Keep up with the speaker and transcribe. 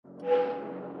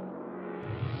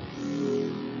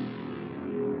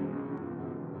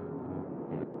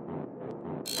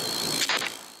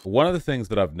One of the things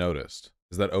that I've noticed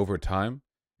is that over time,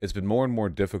 it's been more and more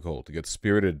difficult to get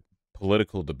spirited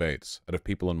political debates out of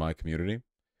people in my community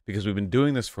because we've been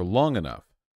doing this for long enough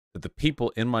that the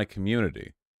people in my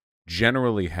community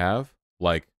generally have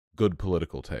like good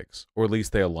political takes, or at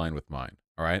least they align with mine.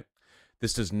 All right.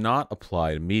 This does not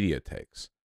apply to media takes.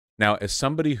 Now, as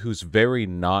somebody who's very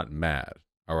not mad,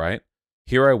 all right,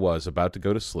 here I was about to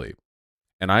go to sleep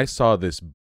and I saw this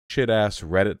shit ass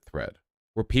Reddit thread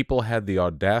where people had the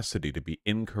audacity to be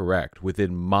incorrect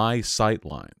within my sight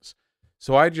lines.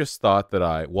 So I just thought that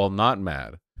I, while not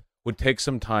mad, would take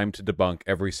some time to debunk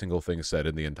every single thing said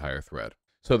in the entire thread.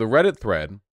 So the Reddit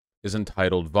thread is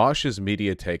entitled Vaush's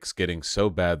Media Takes Getting So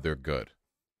Bad They're Good.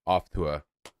 Off to a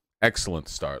excellent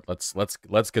start.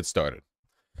 Let's get started.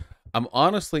 I'm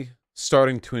honestly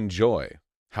starting to enjoy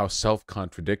how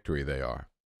self-contradictory they are.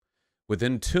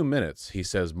 Within 2 minutes, he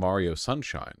says Mario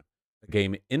Sunshine, a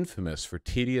game infamous for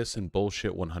tedious and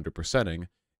bullshit 100%ing,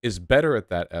 is better at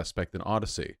that aspect than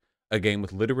Odyssey, a game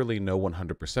with literally no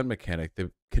 100% mechanic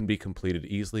that can be completed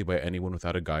easily by anyone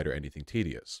without a guide or anything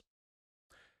tedious.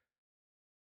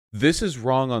 This is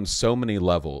wrong on so many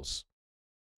levels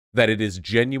that it is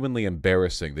genuinely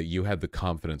embarrassing that you had the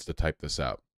confidence to type this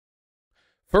out.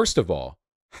 First of all,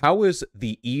 how is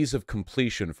the ease of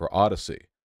completion for Odyssey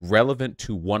relevant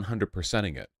to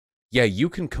 100%ing it? Yeah, you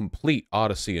can complete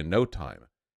Odyssey in no time.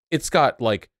 It's got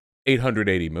like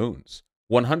 880 moons.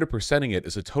 100%ing it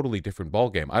is a totally different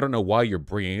ballgame. I don't know why you're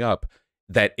bringing up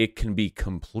that it can be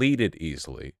completed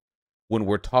easily when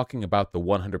we're talking about the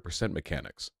 100%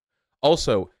 mechanics.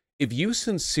 Also, if you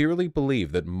sincerely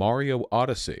believe that Mario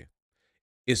Odyssey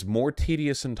is more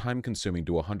tedious and time-consuming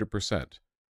to 100%,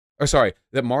 or sorry,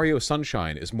 that Mario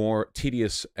Sunshine is more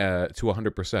tedious to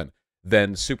 100%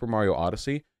 than Super Mario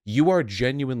Odyssey, you are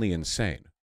genuinely insane.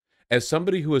 As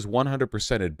somebody who has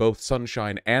 100%ed both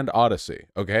Sunshine and Odyssey,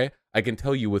 okay, I can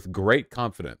tell you with great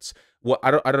confidence. Well,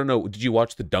 I don't know. Did you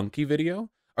watch the Donkey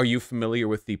video? Are you familiar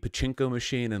with the pachinko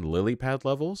machine and lily pad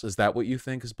levels? Is that what you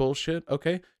think is bullshit?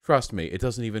 Okay, trust me, it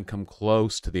doesn't even come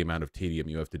close to the amount of tedium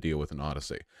you have to deal with in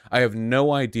Odyssey. I have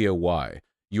no idea why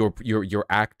you're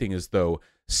acting as though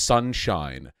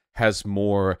Sunshine has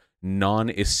more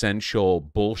non-essential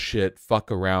bullshit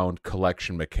fuck around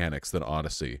collection mechanics than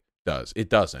Odyssey does. It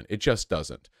doesn't. It just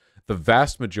doesn't. The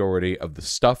vast majority of the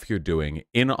stuff you're doing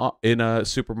in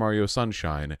Super Mario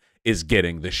Sunshine is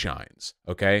getting the shines,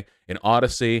 okay? In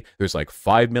Odyssey, there's like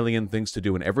 5 million things to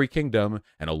do in every kingdom,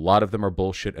 and a lot of them are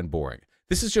bullshit and boring.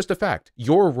 This is just a fact.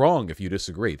 You're wrong if you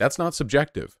disagree. That's not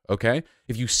subjective, okay?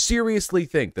 If you seriously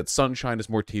think that Sunshine is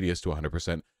more tedious to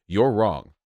 100%, you're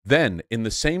wrong. Then, in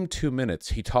the same 2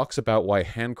 minutes, he talks about why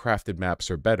handcrafted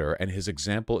maps are better, and his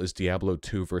example is Diablo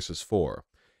 2 versus 4.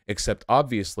 Except,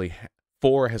 obviously,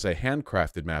 4 has a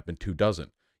handcrafted map and 2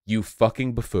 doesn't. You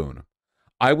fucking buffoon.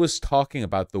 I was talking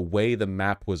about the way the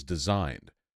map was designed.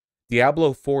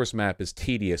 Diablo 4's map is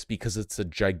tedious because it's a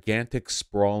gigantic,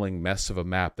 sprawling mess of a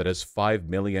map that has 5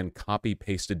 million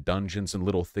copy-pasted dungeons and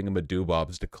little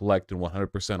thingamadoobobs to collect in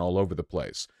 100% all over the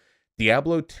place.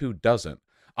 Diablo 2 doesn't.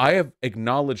 I have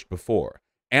acknowledged before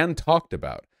and talked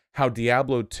about how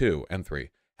Diablo 2 and 3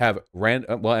 have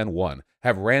and 1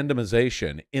 have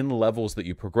randomization in levels that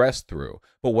you progress through.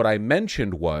 But what I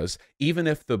mentioned was, even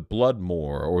if the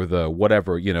Bloodmore or the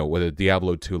whatever, what the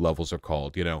Diablo 2 levels are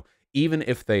called, even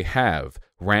if they have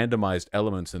randomized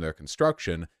elements in their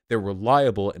construction, they're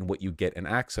reliable in what you get in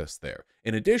access there.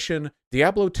 In addition,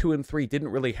 Diablo 2 and 3 didn't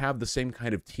really have the same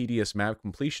kind of tedious map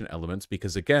completion elements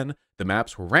because, again, the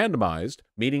maps were randomized,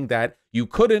 meaning that you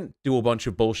couldn't do a bunch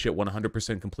of bullshit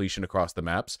 100% completion across the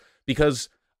maps because,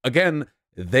 again,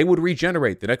 they would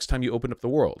regenerate the next time you opened up the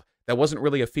world. That wasn't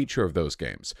really a feature of those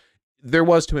games. There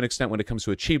was to an extent when it comes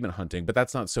to achievement hunting, but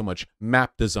that's not so much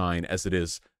map design as it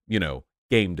is,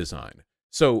 game design.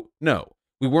 So, no,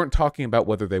 we weren't talking about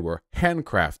whether they were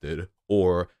handcrafted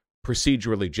or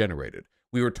procedurally generated.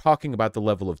 We were talking about the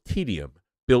level of tedium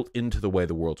built into the way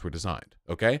the worlds were designed,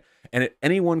 okay? And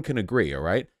anyone can agree, all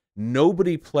right?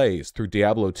 Nobody plays through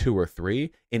Diablo 2 or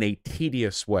 3 in a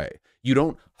tedious way. You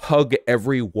don't hug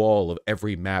every wall of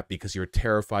every map because you're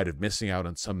terrified of missing out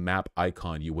on some map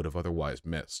icon you would have otherwise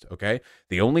missed, okay?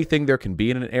 The only thing there can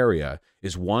be in an area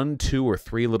is 1, 2, or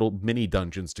 3 little mini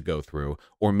dungeons to go through,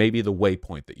 or maybe the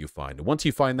waypoint that you find. And once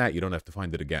you find that, you don't have to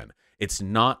find it again. It's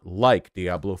not like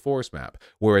Diablo 4's map,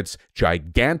 where it's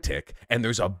gigantic and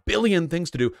there's a billion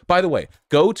things to do. By the way,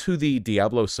 go to the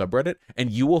Diablo subreddit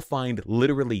and you will find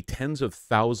literally tens of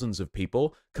thousands of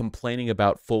people complaining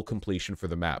about full completion for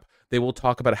the map. They will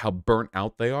talk about how burnt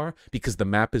out they are because the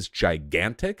map is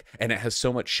gigantic and it has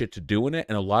so much shit to do in it,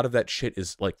 and a lot of that shit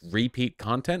is like repeat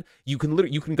content. You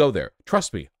can go there.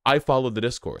 Trust me, I follow the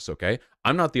discourse, okay?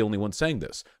 I'm not the only one saying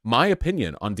this. My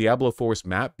opinion on Diablo 4's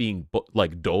map being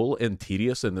like dull and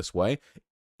tedious in this way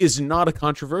is not a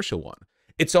controversial one.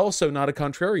 It's also not a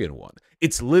contrarian one.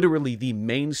 It's literally the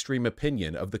mainstream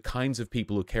opinion of the kinds of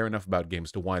people who care enough about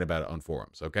games to whine about it on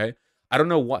forums, okay? I don't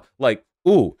know what, like,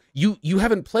 ooh, you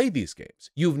haven't played these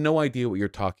games. You have no idea what you're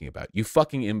talking about. You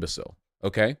fucking imbecile,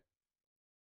 okay?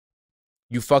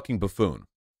 You fucking buffoon.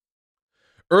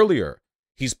 Earlier,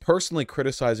 he's personally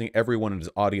criticizing everyone in his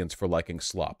audience for liking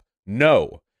slop.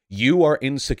 No, you are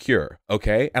insecure,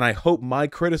 okay? And I hope my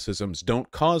criticisms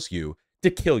don't cause you to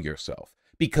kill yourself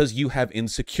because you have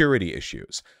insecurity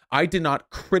issues. I did not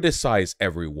criticize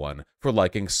everyone for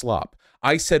liking slop.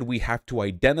 I said we have to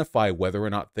identify whether or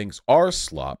not things are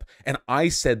slop, and I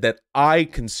said that I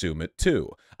consume it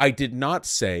too. I did not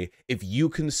say if you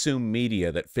consume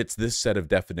media that fits this set of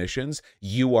definitions,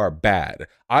 you are bad.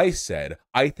 I said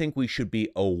I think we should be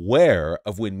aware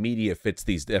of when media fits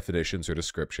these definitions or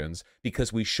descriptions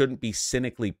because we shouldn't be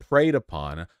cynically preyed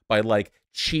upon by like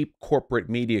cheap corporate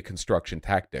media construction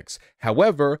tactics.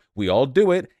 However, we all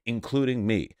do it, including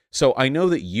me. So I know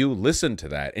that you listened to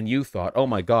that and you thought, oh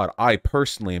my God, I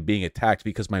personally am being attacked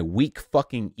because my weak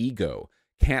fucking ego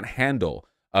can't handle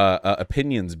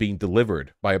opinions being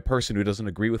delivered by a person who doesn't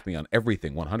agree with me on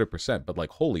everything 100%. But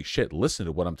like, holy shit, listen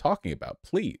to what I'm talking about,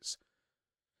 please.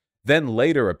 Then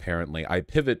later, apparently, I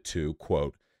pivot to,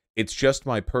 quote, it's just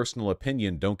my personal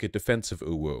opinion, don't get defensive,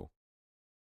 uwu.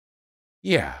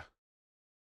 Yeah.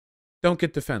 Don't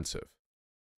get defensive.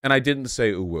 And I didn't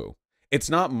say uwu. It's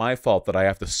not my fault that I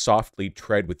have to softly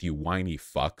tread with you whiny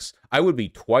fucks. I would be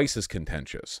twice as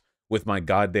contentious with my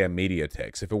goddamn media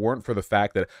takes if it weren't for the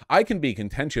fact that I can be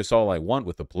contentious all I want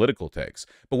with the political takes,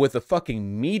 but with the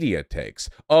fucking media takes,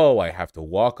 oh, I have to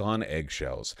walk on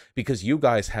eggshells because you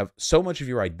guys have so much of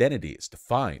your identity is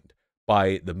defined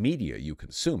by the media you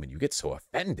consume, and you get so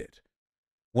offended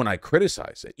when I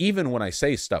criticize it, even when I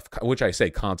say stuff, which I say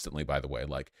constantly, by the way,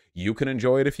 like, you can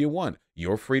enjoy it if you want.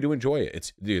 You're free to enjoy it.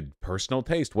 It's dude, personal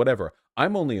taste, whatever.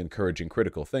 I'm only encouraging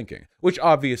critical thinking, which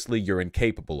obviously you're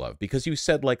incapable of because you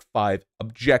said like 5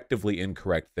 objectively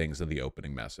incorrect things in the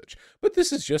opening message. But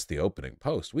this is just the opening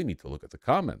post. We need to look at the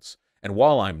comments. And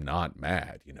while I'm not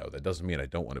mad, you know, that doesn't mean I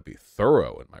don't want to be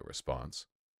thorough in my response.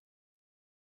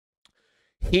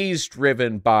 He's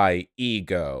driven by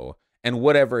ego. And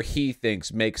whatever he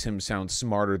thinks makes him sound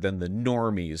smarter than the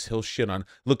normies, he'll shit on.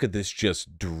 Look at this,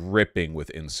 just dripping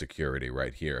with insecurity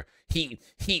right here.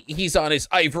 He's on his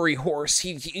ivory horse.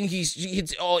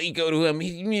 He's all ego to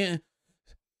him.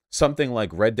 Something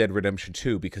like Red Dead Redemption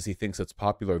 2 because he thinks it's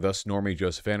popular. Thus, normie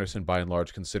Joseph Anderson, by and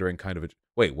large, considering kind of a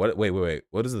wait.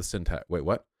 What is the syntax? Wait,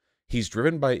 what? He's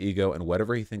driven by ego, and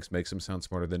whatever he thinks makes him sound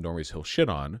smarter than normies, he'll shit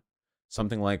on.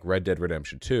 Something like Red Dead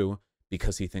Redemption 2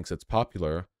 because he thinks it's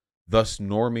popular. Thus,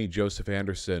 normie Joseph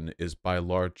Anderson is by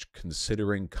large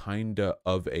considering kinda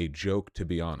of a joke, to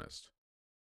be honest.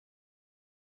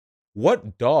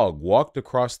 What dog walked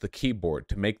across the keyboard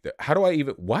to make the... How do I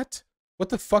even... What? What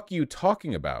the fuck are you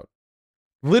talking about?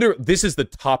 Literally, this is the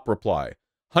top reply.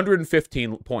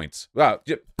 115 points. Wow,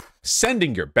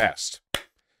 sending your best.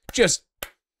 Just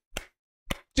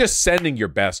sending your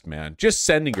best, man. Just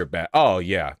sending your best. Oh,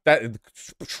 yeah. That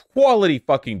quality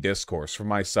fucking discourse from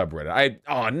my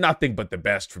subreddit. Nothing but the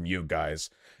best from you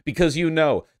guys. Because you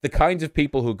know, the kinds of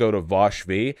people who go to Vaush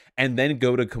V and then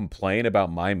go to complain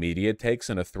about my media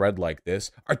takes in a thread like this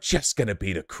are just going to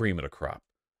be the cream of the crop.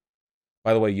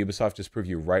 By the way, Ubisoft just proved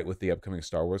you right with the upcoming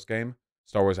Star Wars game.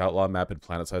 Star Wars Outlaw map in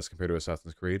planet size compared to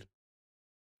Assassin's Creed.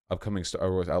 Upcoming Star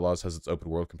Wars Outlaws has its open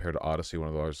world compared to Odyssey, one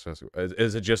of the largest.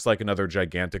 Is it just like another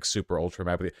gigantic super ultra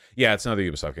map? Yeah, it's another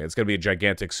Ubisoft game. It's going to be a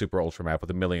gigantic super ultra map with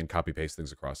a million copy paste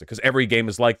things across it. Because every game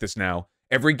is like this now.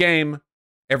 Every game.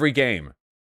 Every game.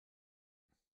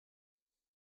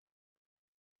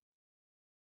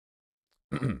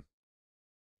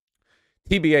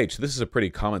 TBH, this is a pretty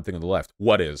common thing on the left.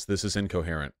 What is? This is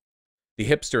incoherent. The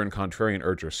hipster and contrarian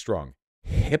urge are strong.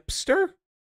 Hipster?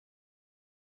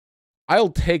 I'll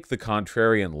take the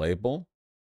contrarian label,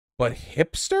 but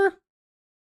hipster?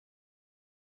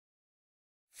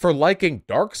 For liking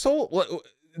Dark Souls?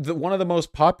 One of the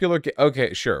most popular...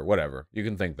 Okay, sure, whatever. You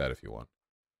can think that if you want.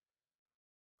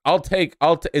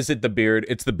 Is it the beard?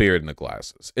 It's the beard and the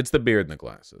glasses. It's the beard and the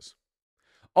glasses.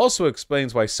 Also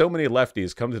explains why so many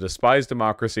lefties come to despise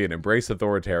democracy and embrace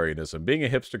authoritarianism. Being a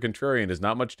hipster contrarian is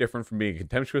not much different from being a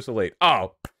contemptuous elite.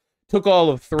 Oh, took all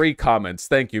of 3 comments.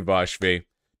 Thank you, Vaush V.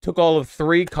 Took all of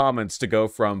 3 comments to go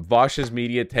from Vaush's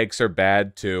media takes are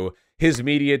bad to his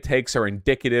media takes are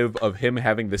indicative of him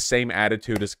having the same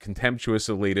attitude as contemptuous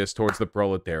elitist towards the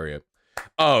proletariat.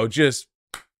 Oh, just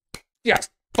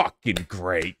fucking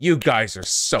great. You guys are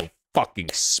so fucking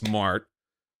smart.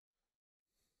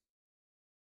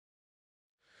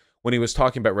 When he was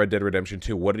talking about Red Dead Redemption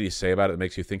 2, what did he say about it that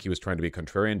makes you think he was trying to be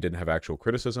contrarian, didn't have actual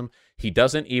criticism? He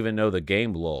doesn't even know the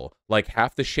game, lol. Like,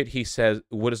 half the shit he says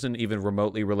wasn't even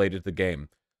remotely related to the game.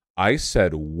 I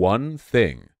said one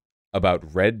thing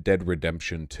about Red Dead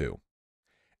Redemption 2,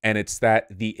 and it's that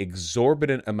the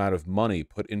exorbitant amount of money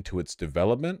put into its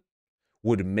development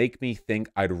would make me think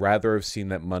I'd rather have seen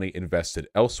that money invested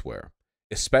elsewhere,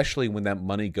 especially when that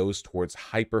money goes towards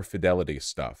hyper-fidelity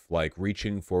stuff, like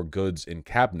reaching for goods in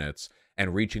cabinets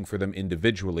and reaching for them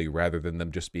individually rather than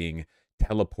them just being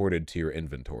teleported to your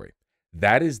inventory.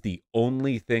 That is the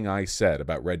only thing I said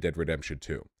about Red Dead Redemption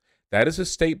 2. That is a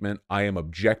statement I am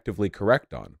objectively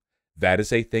correct on. That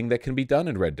is a thing that can be done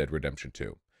in Red Dead Redemption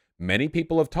 2. Many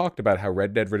people have talked about how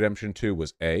Red Dead Redemption 2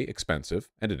 was A, expensive,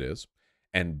 and it is,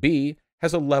 and B,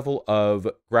 has a level of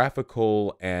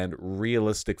graphical and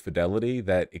realistic fidelity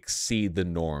that exceed the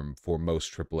norm for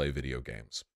most AAA video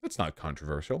games. That's not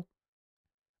controversial.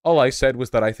 All I said was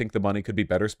that I think the money could be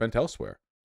better spent elsewhere.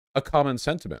 A common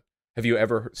sentiment. Have you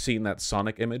ever seen that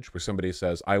Sonic image where somebody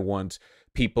says, I want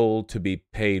people to be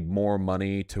paid more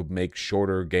money to make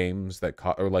shorter games that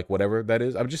or like whatever that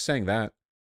is? I'm just saying that.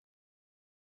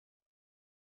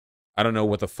 I don't know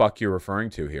what the fuck you're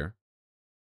referring to here.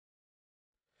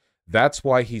 That's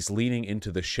why he's leaning into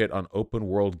the shit on open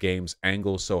world games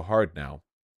angle so hard now.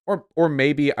 Or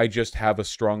maybe I just have a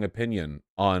strong opinion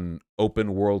on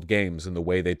open world games and the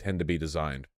way they tend to be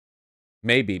designed.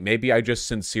 Maybe I just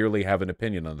sincerely have an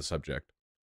opinion on the subject.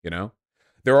 You know?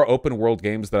 There are open world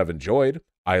games that I've enjoyed.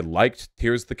 I liked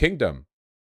Tears of the Kingdom.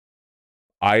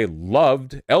 I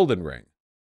loved Elden Ring.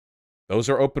 Those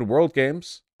are open world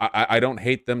games. I don't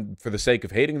hate them for the sake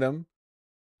of hating them.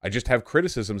 I just have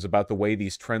criticisms about the way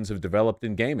these trends have developed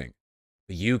in gaming.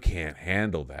 But you can't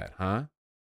handle that, huh?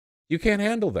 You can't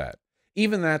handle that.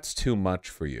 Even that's too much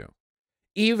for you.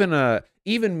 Even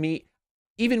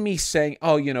me saying,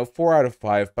 oh, you know, 4 out of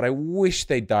 5, but I wish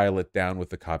they dial it down with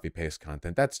the copy-paste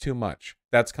content. That's too much.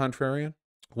 That's contrarian?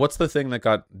 What's the thing that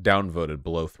got downvoted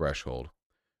below threshold?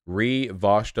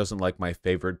 Vaush doesn't like my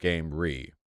favorite game,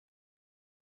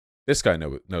 This guy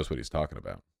knows what he's talking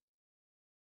about.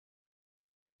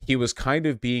 He was kind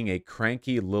of being a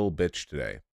cranky little bitch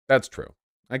today. That's true.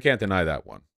 I can't deny that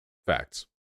one. Facts.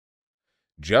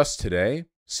 Just today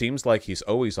seems like he's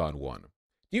always on one.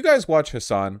 Do you guys watch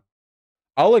Hassan?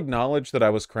 I'll acknowledge that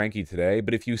I was cranky today,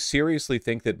 but if you seriously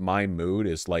think that my mood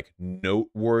is like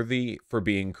noteworthy for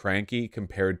being cranky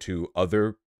compared to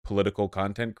other political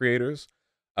content creators,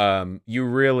 you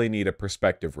really need a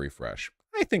perspective refresh.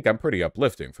 I think I'm pretty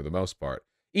uplifting for the most part.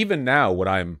 Even now, when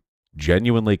I'm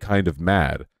genuinely kind of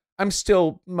mad, I'm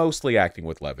still mostly acting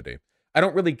with levity. I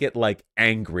don't really get like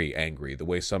angry the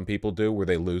way some people do, where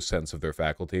they lose sense of their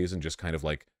faculties and just kind of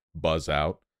like buzz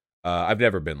out. I've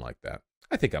never been like that.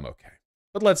 I think I'm okay.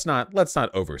 But let's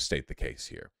not overstate the case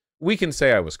here. We can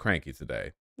say I was cranky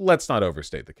today. Let's not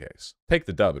overstate the case. Take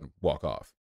the dub and walk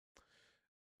off.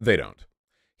 They don't.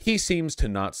 He seems to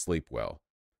not sleep well.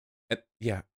 And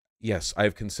yes, I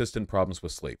have consistent problems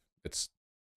with sleep. It's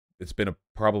been a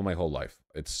problem my whole life.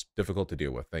 It's difficult to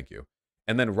deal with, thank you.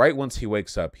 And then right once he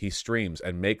wakes up, he streams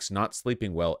and makes not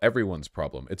sleeping well everyone's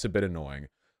problem. It's a bit annoying.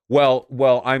 Well,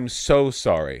 I'm so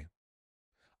sorry.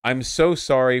 I'm so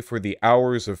sorry for the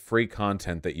hours of free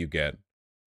content that you get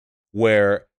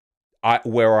where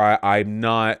I'm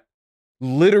not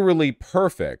literally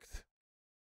perfect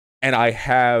and I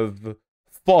have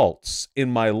faults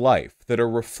in my life that are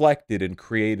reflected in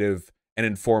creative and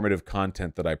informative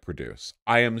content that I produce.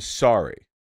 I am sorry.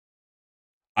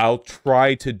 I'll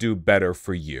try to do better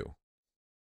for you.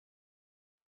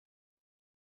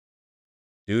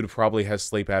 Dude probably has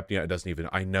sleep apnea. It doesn't even...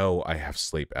 I know I have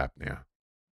sleep apnea.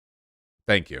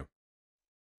 Thank you.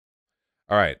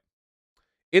 All right.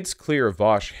 It's clear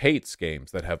Vaush hates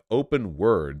games that have open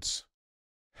words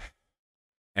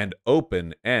and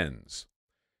open ends.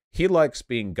 He likes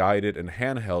being guided and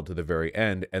handheld to the very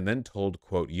end and then told,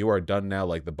 quote, you are done now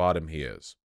like the bottom he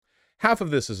is. Half of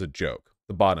this is a joke,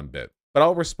 the bottom bit, but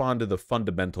I'll respond to the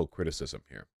fundamental criticism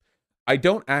here. I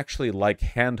don't actually like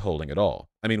hand-holding at all.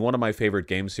 I mean, one of my favorite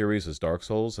game series is Dark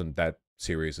Souls, and that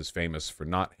series is famous for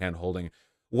not hand-holding.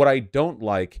 What I don't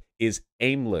like is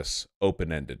aimless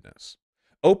open-endedness.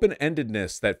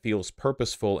 Open-endedness that feels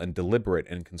purposeful and deliberate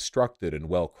and constructed and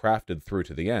well crafted through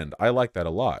to the end. I like that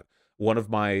a lot. One of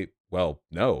my, well,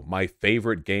 no, my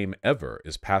favorite game ever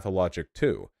is Pathologic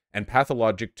 2. And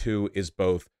Pathologic 2 is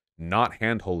both not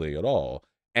handholdy at all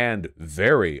and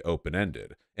very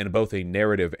open-ended in both a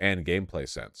narrative and gameplay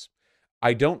sense.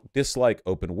 I don't dislike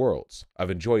open worlds. I've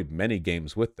enjoyed many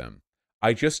games with them.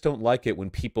 I just don't like it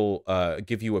when people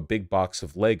give you a big box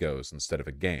of Legos instead of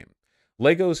a game.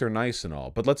 Legos are nice and all,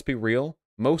 but let's be real,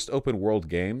 most open world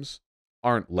games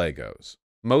aren't Legos.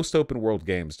 Most open world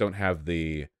games don't have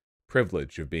the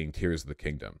privilege of being Tears of the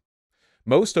Kingdom.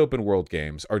 Most open world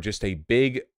games are just a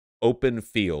big open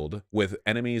field with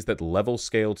enemies that level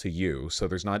scale to you, so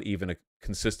there's not even a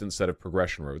consistent set of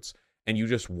progression routes, and you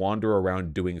just wander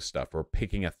around doing stuff or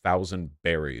picking 1,000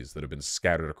 berries that have been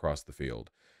scattered across the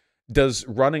field. Does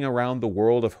running around the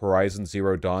world of Horizon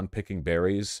Zero Dawn picking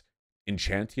berries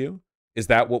enchant you? Is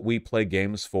that what we play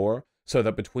games for? So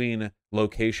that between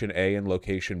location A and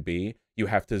location B, you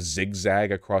have to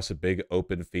zigzag across a big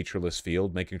open featureless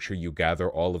field, making sure you gather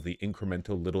all of the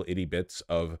incremental little itty bits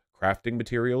of crafting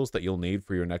materials that you'll need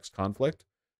for your next conflict?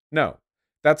 No,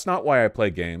 that's not why I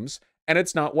play games, and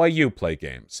it's not why you play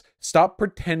games. Stop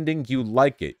pretending you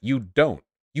like it. You don't.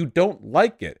 You don't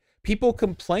like it. People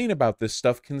complain about this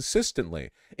stuff consistently.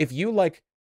 If you like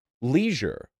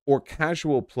leisure or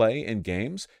casual play in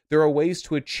games, there are ways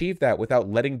to achieve that without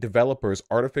letting developers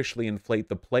artificially inflate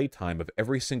the playtime of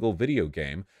every single video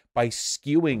game by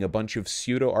skewing a bunch of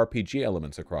pseudo RPG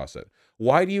elements across it.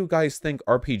 Why do you guys think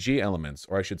RPG elements,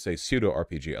 or I should say pseudo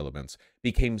RPG elements,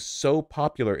 became so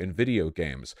popular in video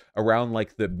games around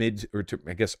like the mid or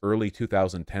I guess early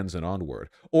 2010s and onward?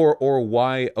 Or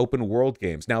why open world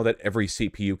games, now that every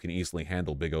CPU can easily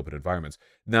handle big open environments,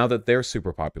 now that they're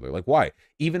super popular? Like why?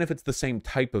 Even if it's the same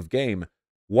type of game,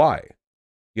 why?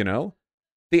 You know?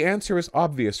 The answer is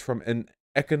obvious from an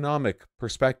economic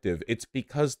perspective. It's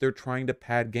because they're trying to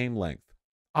pad game length.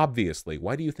 Obviously.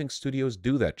 Why do you think studios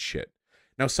do that shit?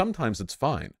 Now, sometimes it's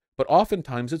fine, but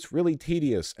oftentimes it's really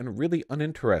tedious and really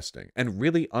uninteresting and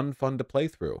really unfun to play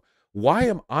through. Why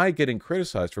am I getting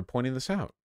criticized for pointing this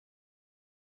out?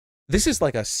 This is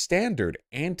like a standard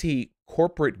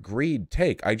anti-corporate greed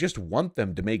take. I just want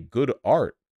them to make good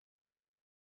art.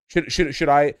 Should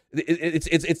I?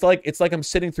 It's like I'm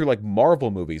sitting through like Marvel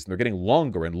movies and they're getting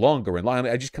longer and longer and longer. I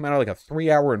mean, I just come out of like a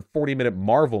 3-hour and 40-minute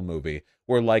Marvel movie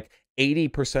where like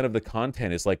 80% of the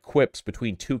content is like quips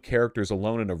between two characters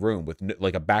alone in a room with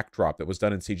like a backdrop that was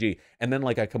done in CG, and then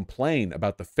like I complain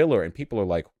about the filler and people are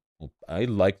like, well, I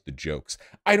like the jokes.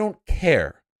 I don't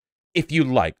care if you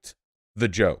liked the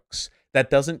jokes. That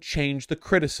doesn't change the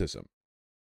criticism.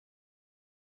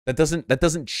 That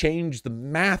doesn't change the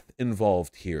math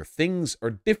involved here. Things are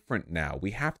different now.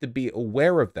 We have to be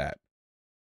aware of that.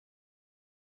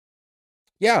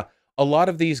 Yeah, a lot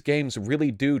of these games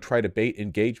really do try to bait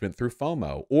engagement through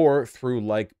FOMO or through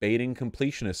like baiting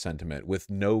completionist sentiment with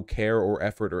no care or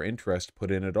effort or interest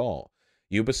put in at all.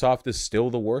 Ubisoft is still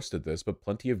the worst at this, but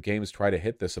plenty of games try to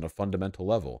hit this on a fundamental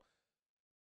level.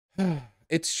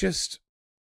 It's just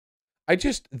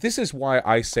this is why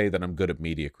I say that I'm good at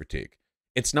media critique.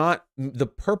 It's not, the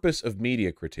purpose of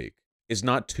media critique is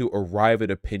not to arrive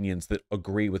at opinions that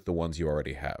agree with the ones you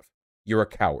already have. You're a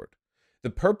coward. The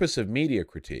purpose of media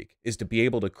critique is to be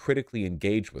able to critically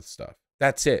engage with stuff.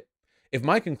 That's it. If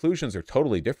my conclusions are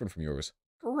totally different from yours,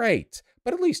 great,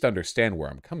 but at least understand where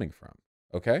I'm coming from,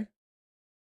 okay?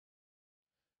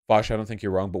 Vaush, I don't think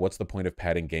you're wrong, but what's the point of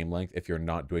padding game length if you're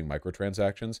not doing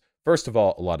microtransactions? First of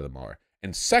all, a lot of them are.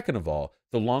 And second of all,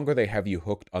 the longer they have you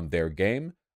hooked on their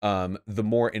game, the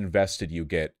more invested you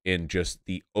get in just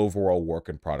the overall work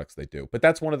and products they do. But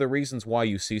that's one of the reasons why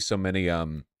you see so many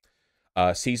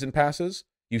season passes.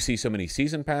 You see so many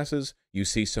season passes. You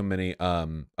see so many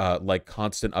like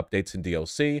constant updates in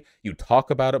DLC. You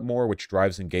talk about it more, which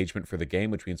drives engagement for the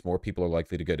game, which means more people are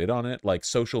likely to get in on it. Like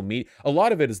social media, a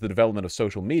lot of it is the development of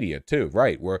social media too,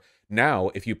 right? Where now,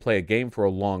 if you play a game for a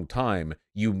long time,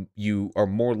 you are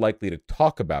more likely to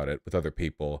talk about it with other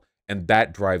people, and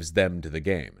that drives them to the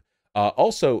game.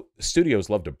 Also, studios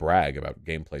love to brag about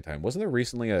gameplay time. Wasn't there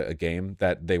recently a game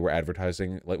that they were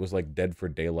advertising? Like, it was like Dead for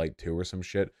Daylight 2 or some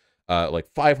shit. Like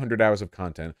 500 hours of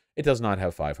content. It does not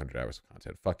have 500 hours of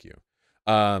content. Fuck you.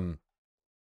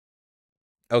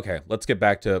 Okay, let's get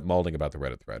back to malding about the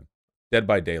Reddit thread. Dead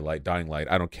by Daylight, Dying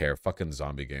Light, I don't care. Fucking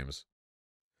zombie games.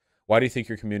 Why do you think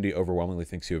your community overwhelmingly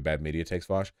thinks you have bad media takes,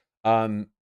 Vaush?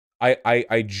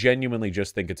 I genuinely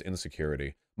just think it's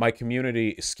insecurity. My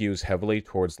community skews heavily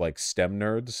towards like STEM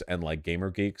nerds and like gamer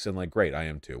geeks, and like, great, I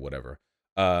am too, whatever.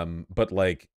 But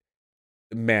like,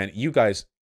 man, you guys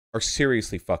are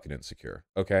seriously fucking insecure,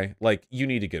 okay? Like, you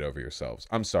need to get over yourselves.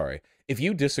 I'm sorry. If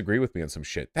you disagree with me on some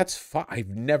shit, that's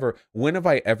fine. When have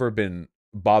I ever been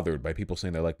bothered by people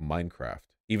saying they like Minecraft,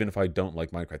 even if I don't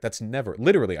like Minecraft? That's never,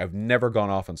 literally, I've never gone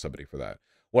off on somebody for that.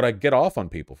 What I get off on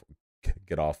people,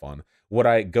 get off on, what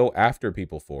I go after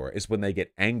people for is when they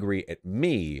get angry at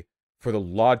me for the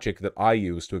logic that I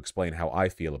use to explain how I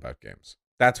feel about games.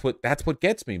 That's what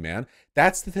gets me, man.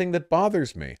 That's the thing that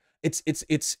bothers me. It's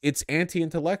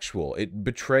anti-intellectual. It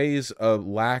betrays a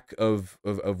lack of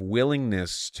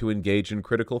willingness to engage in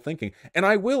critical thinking. And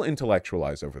I will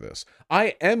intellectualize over this.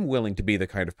 I am willing to be the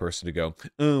kind of person to go,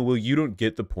 oh, well, you don't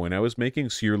get the point I was making,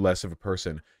 so you're less of a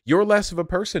person. You're less of a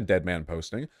person, dead man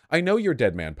posting. I know you're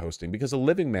dead man posting because a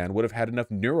living man would have had enough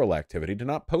neural activity to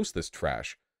not post this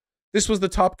trash. This was the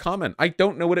top comment. I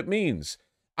don't know what it means.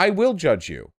 I will judge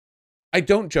you. I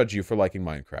don't judge you for liking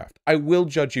Minecraft. I will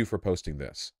judge you for posting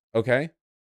this. Okay?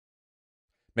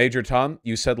 Major Tom,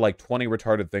 you said like 20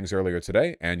 retarded things earlier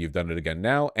today, and you've done it again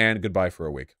now, and goodbye for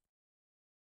a week.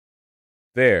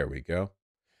 There we go.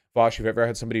 Vaush, have you ever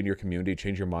had somebody in your community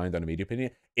change your mind on a media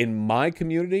opinion? In my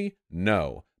community,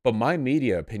 no. But my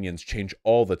media opinions change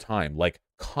all the time, like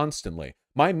constantly.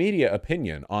 My media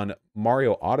opinion on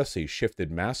Mario Odyssey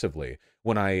shifted massively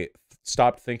when I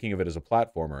stopped thinking of it as a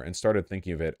platformer and started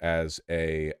thinking of it as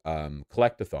a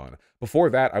collectathon. Before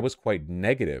that, I was quite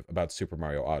negative about Super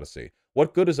Mario Odyssey.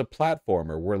 What good is a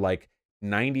platformer where like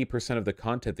 90% of the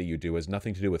content that you do has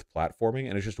nothing to do with platforming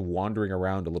and is just wandering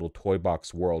around a little toy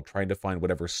box world trying to find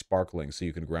whatever's sparkling so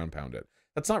you can ground pound it?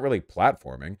 That's not really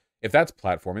platforming. If that's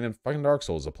platforming, then fucking Dark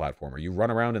Souls is a platformer. You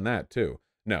run around in that too.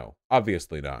 No,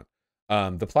 obviously not.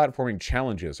 The platforming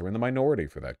challenges are in the minority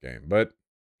for that game, but,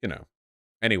 you know.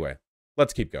 Anyway,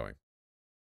 let's keep going.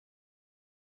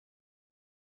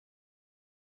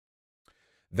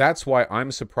 That's why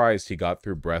I'm surprised he got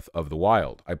through Breath of the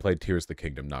Wild. I played Tears of the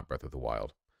Kingdom, not Breath of the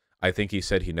Wild. I think he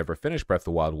said he never finished Breath of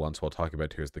the Wild once while talking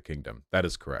about Tears of the Kingdom. That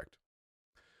is correct.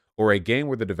 Or a game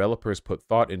where the developers put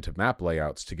thought into map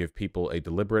layouts to give people a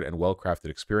deliberate and well-crafted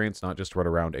experience, not just run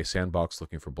around a sandbox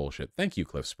looking for bullshit. Thank you,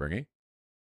 Cliff Springy.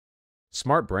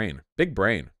 Smart brain. Big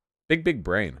brain. Big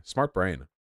brain. Smart brain.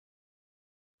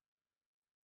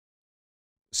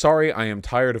 Sorry, I am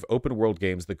tired of open-world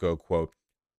games that go, quote,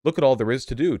 look at all there is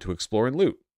to do to explore and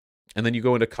loot. And then you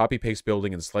go into copy-paste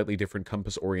building and slightly different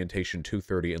compass orientation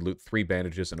 230 and loot 3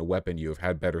 bandages and a weapon you have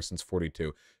had better since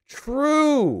 42.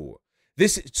 True!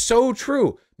 This is so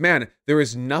true. Man, there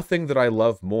is nothing that I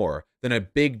love more than a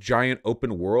big, giant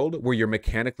open world where you're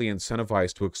mechanically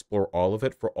incentivized to explore all of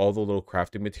it for all the little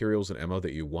crafting materials and ammo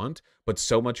that you want, but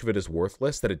so much of it is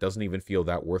worthless that it doesn't even feel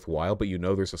that worthwhile, but you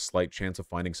know there's a slight chance of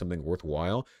finding something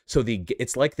worthwhile. So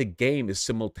it's like the game is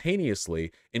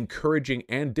simultaneously encouraging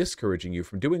and discouraging you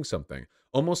from doing something.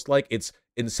 Almost like it's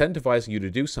incentivizing you to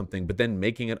do something, but then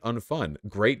making it unfun.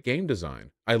 Great game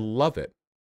design. I love it.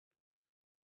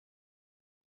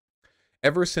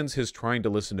 Ever since his trying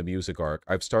to listen to music arc,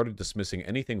 I've started dismissing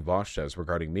anything Vaush says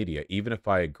regarding media, even if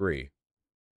I agree.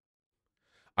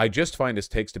 I just find his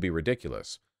takes to be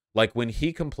ridiculous. Like when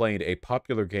he complained a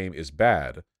popular game is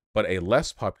bad, but a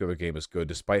less popular game is good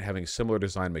despite having similar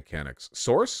design mechanics.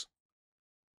 Source?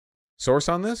 Source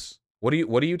on this? What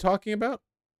are you talking about?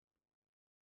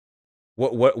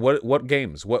 What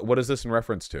games? What is this in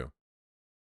reference to?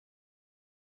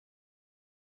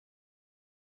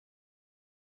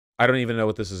 I don't even know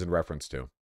what this is in reference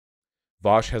to.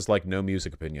 Vaush has like no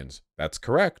music opinions. That's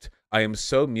correct. I am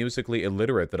so musically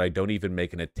illiterate that I don't even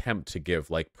make an attempt to give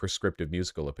like prescriptive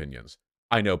musical opinions.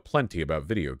 I know plenty about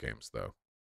video games though.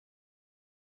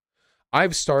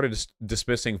 I've started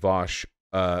dismissing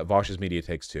Vaush's media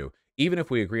takes too. Even if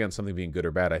we agree on something being good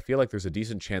or bad, I feel like there's a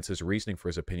decent chance his reasoning for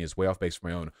his opinion is way off base from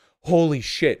my own. Holy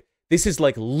shit. This is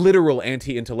like literal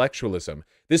anti-intellectualism.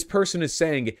 This person is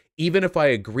saying, even if I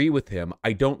agree with him,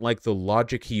 I don't like the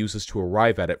logic he uses to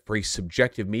arrive at it for a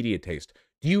subjective media taste.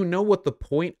 Do you know what the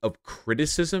point of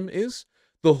criticism is?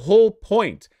 The whole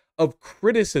point of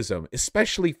criticism,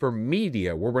 especially for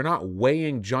media, where we're not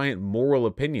weighing giant moral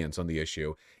opinions on the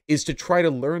issue, is to try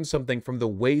to learn something from the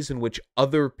ways in which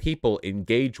other people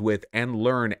engage with and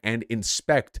learn and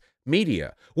inspect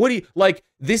media. What do you like?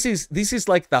 This is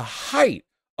like the height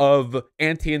of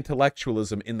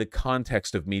anti-intellectualism in the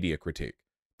context of media critique.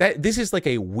 This is like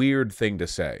a weird thing to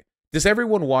say. Does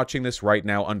everyone watching this right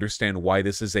now understand why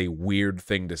this is a weird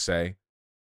thing to say?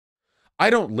 I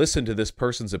don't listen to this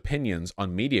person's opinions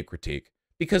on media critique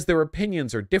because their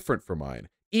opinions are different from mine.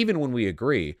 Even when we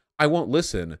agree, I won't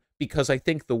listen because I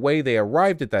think the way they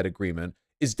arrived at that agreement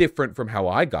is different from how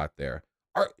I got there.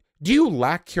 Do you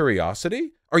lack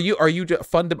curiosity? Are you are you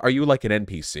like an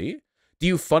NPC? Do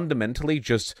you fundamentally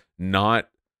just not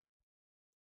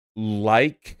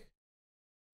like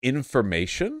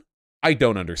information? I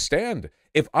don't understand.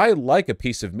 If I like a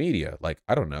piece of media, like,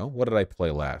 I don't know, what did I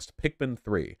play last? Pikmin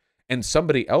 3, and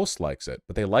somebody else likes it,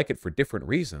 but they like it for different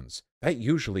reasons, that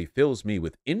usually fills me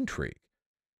with intrigue.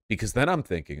 Because then I'm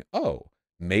thinking, oh,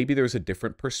 maybe there's a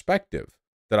different perspective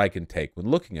that I can take when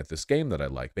looking at this game that I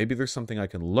like. Maybe there's something I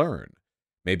can learn.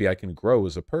 Maybe I can grow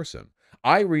as a person.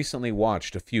 I recently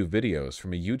watched a few videos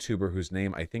from a YouTuber whose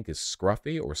name I think is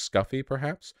Scruffy or Scuffy,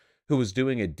 perhaps, who was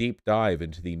doing a deep dive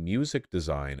into the music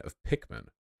design of Pikmin.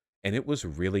 And it was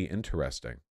really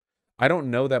interesting. I don't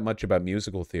know that much about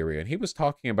musical theory, and he was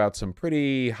talking about some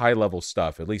pretty high-level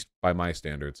stuff, at least by my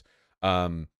standards.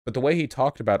 But the way he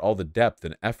talked about all the depth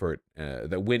and effort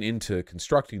that went into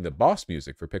constructing the boss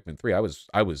music for Pikmin 3,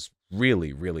 I was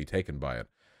really, really taken by it.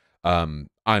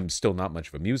 I'm still not much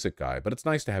of a music guy, but it's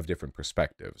nice to have different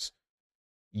perspectives.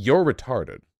 You're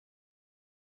retarded.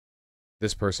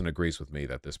 This person agrees with me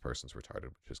that this person's retarded,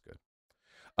 which is good.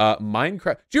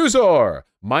 Minecraft. Juzor!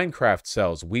 Minecraft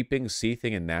sells weeping,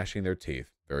 seething, and gnashing their teeth.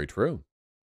 Very true.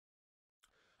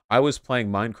 I was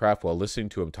playing Minecraft while listening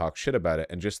to him talk shit about it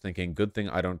and just thinking, good thing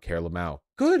I don't care, Lamau.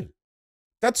 Good.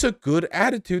 That's a good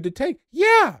attitude to take.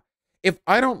 Yeah. If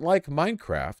I don't like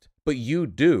Minecraft, but you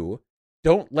do,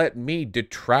 don't let me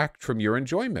detract from your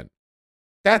enjoyment.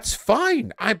 That's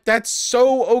fine. That's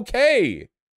so okay.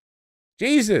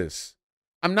 Jesus.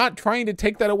 I'm not trying to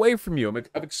take that away from you.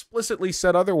 I've explicitly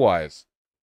said otherwise.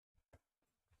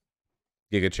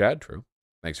 Giga Chad, true.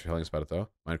 Thanks for telling us about it, though.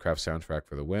 Minecraft soundtrack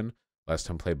for the win. Last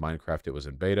time played Minecraft, it was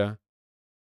in beta.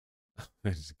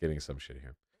 I'm just getting some shit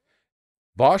here.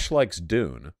 Vaush likes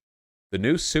Dune. The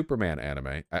new Superman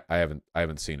anime. I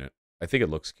haven't seen it. I think it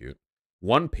looks cute.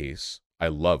 One Piece. I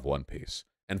love One Piece.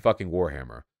 And fucking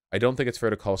Warhammer. I don't think it's fair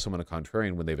to call someone a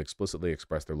contrarian when they've explicitly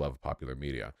expressed their love of popular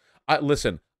media.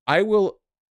 Listen, I will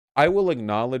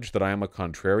acknowledge that I am a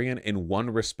contrarian in one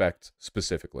respect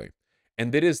specifically.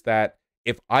 And that is that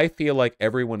if I feel like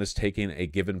everyone is taking a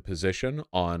given position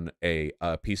on a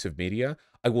piece of media,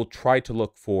 I will try to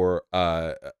look for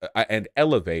and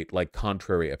elevate like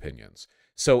contrary opinions.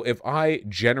 So if I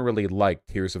generally like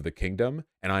Tears of the Kingdom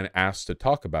and I'm asked to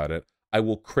talk about it, I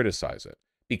will criticize it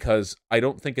because I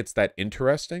don't think it's that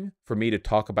interesting for me to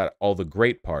talk about all the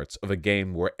great parts of a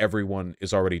game where everyone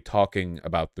is already talking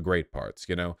about the great parts,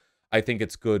 you know? I think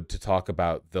it's good to talk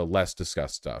about the less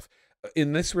discussed stuff.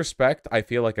 In this respect, I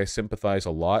feel like I sympathize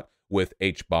a lot with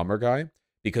H. Bomber Guy,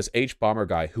 because H. Bomber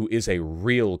Guy, who is a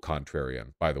real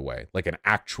contrarian, by the way, like an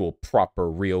actual proper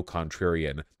real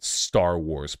contrarian, Star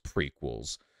Wars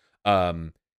prequels,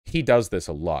 he does this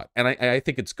a lot. And I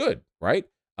think it's good, right?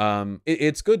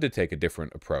 It's good to take a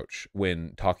different approach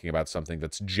when talking about something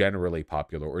that's generally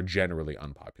popular or generally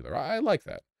unpopular. I like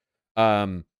that.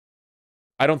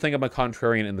 I don't think I'm a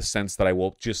contrarian in the sense that I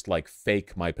will just, like,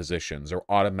 fake my positions or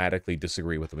automatically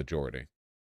disagree with the majority.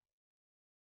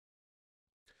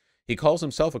 He calls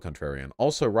himself a contrarian.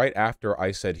 Also, right after I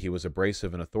said he was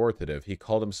abrasive and authoritative, he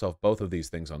called himself both of these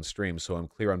things on stream, so I'm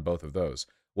clear on both of those.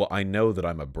 Well, I know that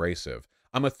I'm abrasive.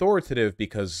 I'm authoritative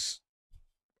because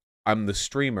I'm the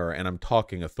streamer and I'm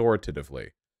talking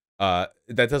authoritatively. That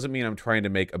doesn't mean I'm trying to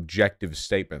make objective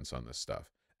statements on this stuff,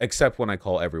 except when I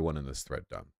call everyone in this thread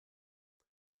dumb.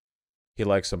 He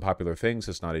likes some popular things.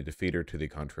 It's not a defeater to the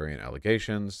contrarian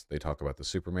allegations. They talk about the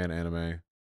Superman anime.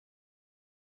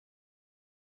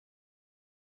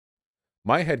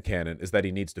 My headcanon is that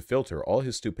he needs to filter all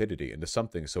his stupidity into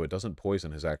something so it doesn't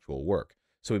poison his actual work.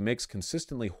 So he makes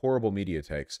consistently horrible media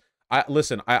takes.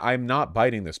 Listen, I'm not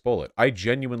biting this bullet. I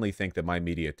genuinely think that my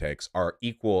media takes are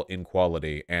equal in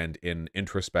quality and in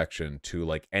introspection to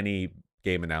like any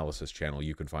game analysis channel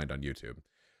you can find on YouTube.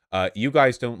 You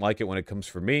guys don't like it when it comes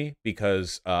from me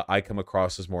because I come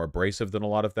across as more abrasive than a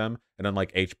lot of them. And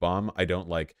unlike H-Bomb, I don't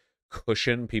like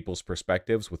cushion people's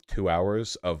perspectives with 2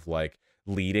 hours of like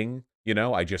leading. You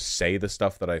know, I just say the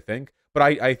stuff that I think. But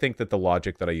I think that the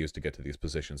logic that I use to get to these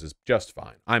positions is just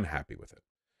fine. I'm happy with it.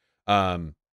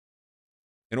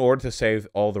 In order to save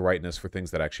all the rightness for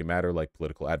things that actually matter, like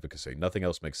political advocacy. Nothing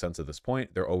else makes sense at this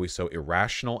point. They're always so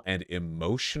irrational and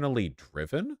emotionally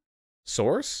driven.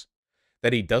 Source?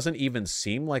 That he doesn't even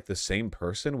seem like the same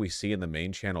person we see in the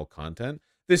main channel content.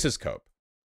 This is cope.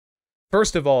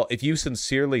 First of all, if you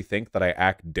sincerely think that I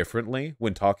act differently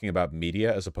when talking about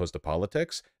media as opposed to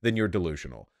politics, then you're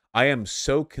delusional. I am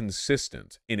so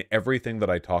consistent in everything that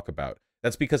I talk about.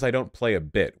 That's because I don't play a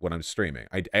bit when I'm streaming.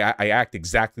 I act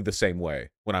exactly the same way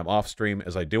when I'm off stream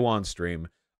as I do on stream.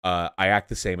 I act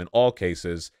the same in all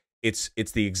cases. It's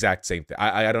the exact same thing.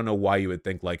 I don't know why you would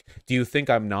think like, do you think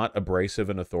I'm not abrasive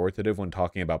and authoritative when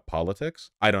talking about politics?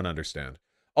 I don't understand.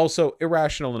 Also,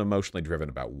 irrational and emotionally driven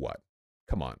about what?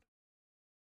 Come on.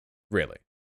 Really?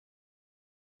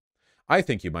 I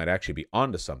think you might actually be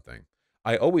onto something.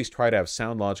 I always try to have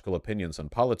sound logical opinions on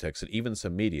politics and even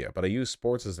some media, but I use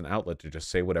sports as an outlet to just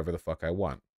say whatever the fuck I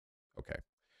want. Okay.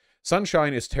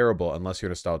 Sunshine is terrible unless you're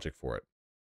nostalgic for it.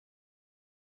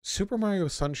 Super Mario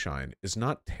Sunshine is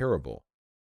not terrible.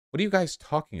 What are you guys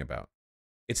talking about?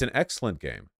 It's an excellent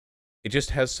game. It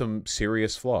just has some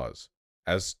serious flaws,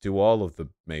 as do all of the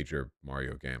major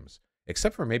Mario games,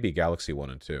 except for maybe Galaxy 1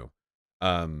 and 2.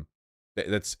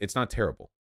 It's not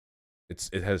terrible.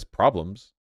 It has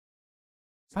problems.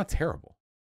 It's not terrible.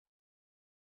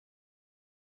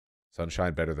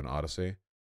 Sunshine better than Odyssey?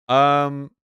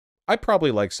 I probably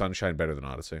like Sunshine better than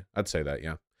Odyssey. I'd say that,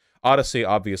 yeah. Odyssey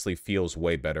obviously feels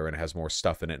way better and has more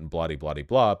stuff in it and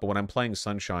blah-de-blah-de-blah, but when I'm playing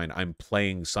Sunshine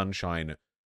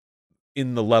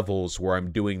in the levels where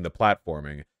I'm doing the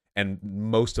platforming, and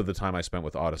most of the time I spent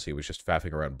with Odyssey was just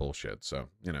faffing around bullshit, so,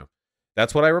 you know.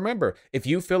 That's what I remember. If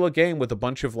you fill a game with a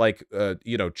bunch of, like,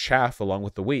 chaff along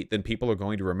with the wheat, then people are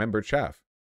going to remember chaff.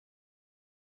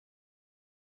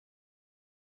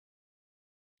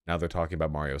 Now they're talking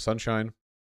about Mario Sunshine.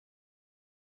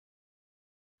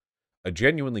 A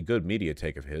genuinely good media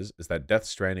take of his is that Death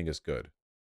Stranding is good.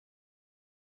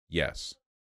 Yes.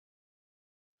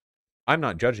 I'm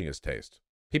not judging his taste.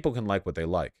 People can like what they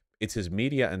like. It's his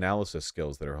media analysis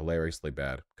skills that are hilariously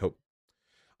bad.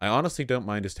 I honestly don't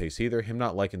mind his taste either. Him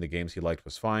not liking the games he liked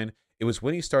was fine. It was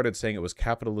when he started saying it was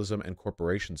capitalism and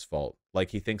corporations' fault.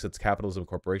 Like, he thinks it's capitalism and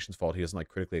corporations' fault. He doesn't like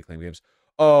critically acclaimed games.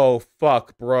 Oh,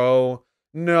 fuck, bro.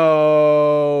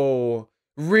 No.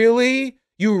 Really?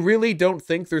 You really don't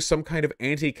think there's some kind of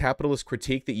anti-capitalist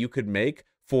critique that you could make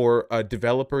for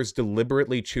developers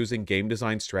deliberately choosing game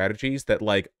design strategies that,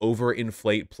 like,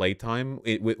 overinflate playtime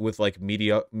with like,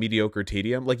 mediocre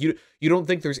tedium? Like, you don't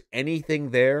think there's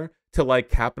anything there to, like,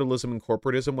 capitalism and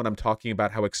corporatism when I'm talking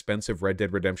about how expensive Red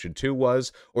Dead Redemption 2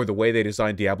 was, or the way they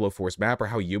designed Diablo 4's map, or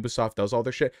how Ubisoft does all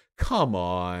their shit? Come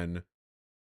on.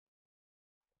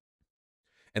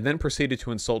 And then proceeded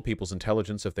to insult people's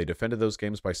intelligence if they defended those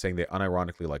games by saying they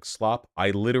unironically like slop. I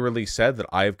literally said that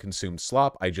I have consumed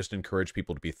slop. I just encourage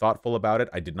people to be thoughtful about it.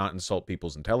 I did not insult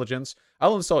people's intelligence.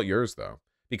 I'll insult yours, though,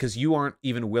 because you aren't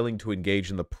even willing to engage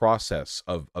in the process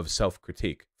of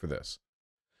self-critique for this.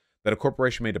 That a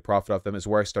corporation made a profit off them is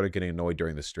where I started getting annoyed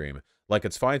during the stream. Like,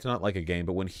 it's fine to not like a game,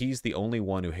 but when he's the only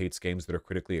one who hates games that are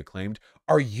critically acclaimed,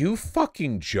 are you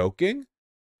fucking joking?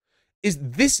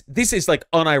 This is like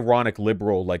unironic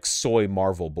liberal, like, soy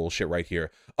Marvel bullshit right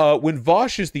here. When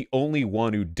Vaush is the only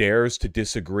one who dares to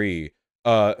disagree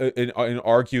and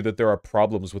argue that there are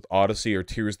problems with Odyssey or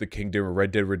Tears of the Kingdom or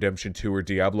Red Dead Redemption 2 or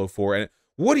Diablo 4, and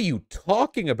what are you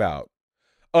talking about?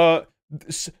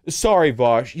 Sorry,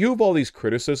 Vaush, you have all these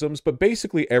criticisms, but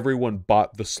basically everyone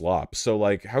bought the slop, so,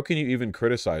 like, how can you even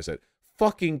criticize it?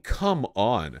 Fucking come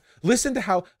on. Listen to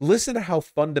how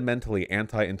fundamentally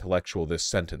anti-intellectual this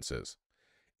sentence is.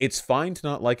 It's fine to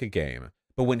not like a game,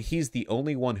 but when he's the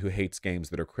only one who hates games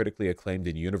that are critically acclaimed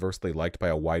and universally liked by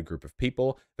a wide group of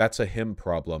people, that's a him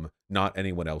problem, not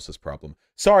anyone else's problem.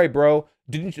 Sorry, bro.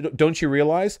 Don't you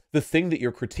realize the thing that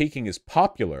you're critiquing is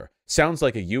popular? Sounds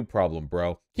like a you problem,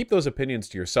 bro. Keep those opinions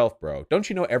to yourself, bro. Don't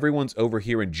you know everyone's over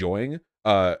here enjoying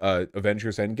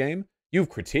Avengers Endgame? You have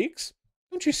critiques?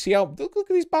 Don't you see how... Look at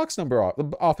these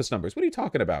office numbers. What are you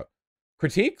talking about?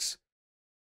 Critiques?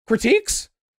 Critiques?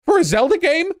 For a Zelda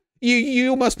game?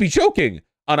 You must be joking.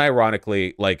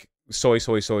 Unironically, like, soy,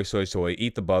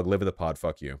 eat the bug, live in the pod,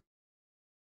 fuck you.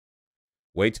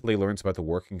 Wait till he learns about the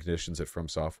working conditions at From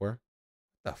Software.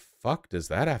 The fuck does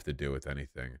that have to do with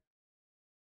anything?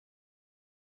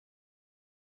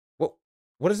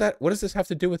 What does this have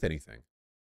to do with anything?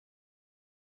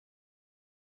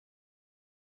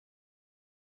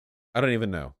 I don't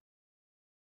even know.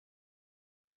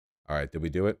 All right, did we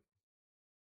do it?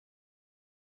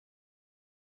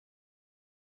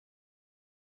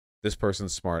 This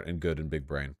person's smart and good and big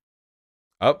brain.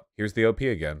 Oh, here's the OP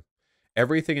again.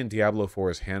 Everything in Diablo 4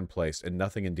 is hand-placed, and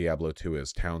nothing in Diablo 2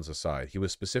 is, towns aside. He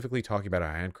was specifically talking about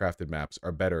how handcrafted maps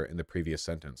are better in the previous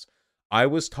sentence. I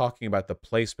was talking about the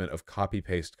placement of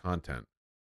copy-paste content.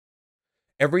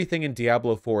 Everything in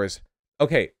Diablo 4 is...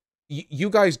 Okay, you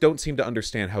guys don't seem to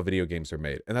understand how video games are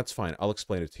made, and that's fine. I'll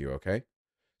explain it to you, okay?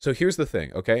 So here's the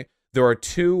thing, okay? There are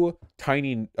two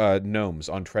tiny gnomes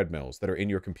on treadmills that are in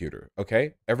your computer,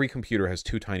 okay? Every computer has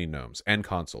two tiny gnomes and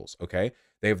consoles, okay?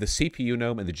 They have the CPU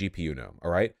gnome and the GPU gnome,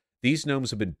 all right? these gnomes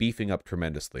have been beefing up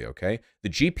tremendously, okay? The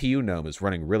GPU gnome is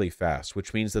running really fast,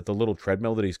 which means that the little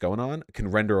treadmill that he's going on can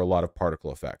render a lot of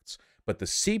particle effects. But the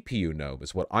CPU gnome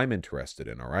is what I'm interested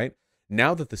in, all right?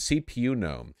 Now that the CPU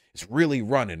gnome is really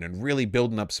running and really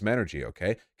building up some energy,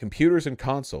 okay? Computers and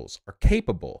consoles are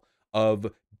capable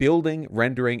of building,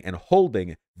 rendering, and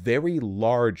holding very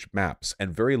large maps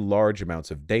and very large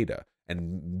amounts of data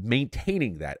and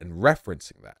maintaining that and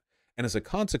referencing that. And as a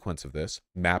consequence of this,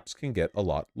 maps can get a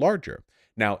lot larger.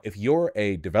 Now, if you're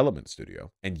a development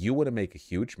studio and you want to make a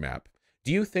huge map,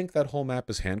 do you think that whole map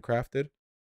is handcrafted?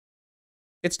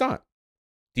 It's not.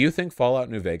 Do you think Fallout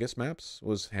New Vegas maps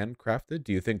was handcrafted?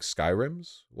 Do you think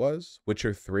Skyrim's was?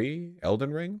 Witcher 3?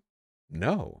 Elden Ring?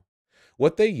 No.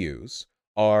 What they use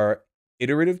are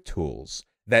iterative tools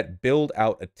that build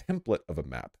out a template of a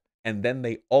map, and then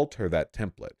they alter that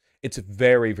template. It's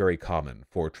very, very common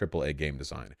for AAA game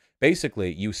design.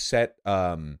 Basically, you set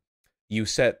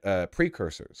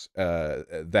precursors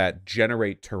that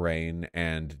generate terrain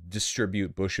and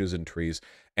distribute bushes and trees,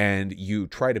 and you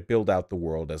try to build out the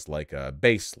world as like a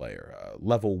base layer,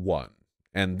 level 1.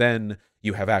 And then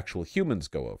you have actual humans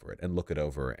go over it and look it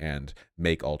over and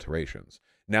make alterations.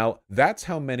 Now, that's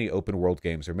how many open world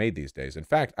games are made these days. In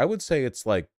fact, I would say it's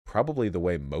like probably the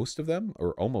way most of them,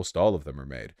 or almost all of them, are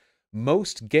made.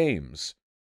 Most games,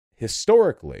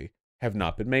 historically, have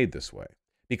not been made this way,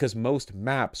 because most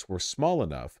maps were small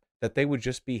enough that they would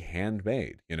just be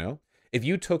handmade, you know? If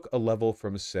you took a level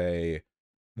from, say,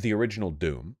 the original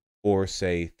Doom, or,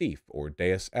 say, Thief, or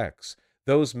Deus Ex,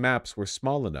 those maps were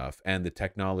small enough and the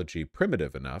technology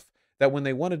primitive enough that when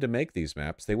they wanted to make these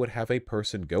maps, they would have a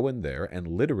person go in there and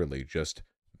literally just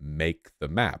make the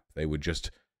map. They would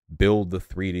just build the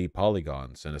 3D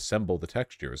polygons and assemble the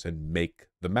textures and make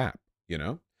the map, you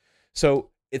know?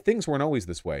 So things weren't always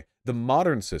this way. The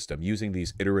modern system, using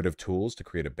these iterative tools to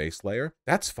create a base layer,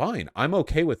 that's fine. I'm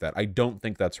okay with that. I don't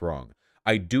think that's wrong.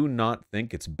 I do not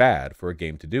think it's bad for a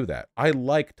game to do that. I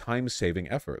like time-saving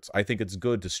efforts. I think it's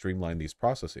good to streamline these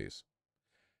processes.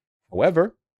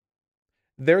 However,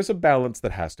 there's a balance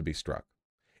that has to be struck.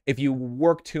 If you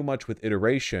work too much with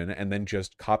iteration and then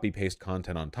just copy-paste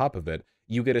content on top of it,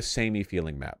 you get a samey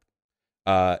feeling map.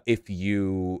 If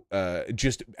you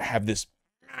just have this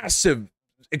massive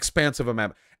expanse of a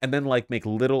map and then like make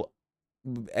little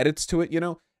edits to it, you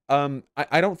know,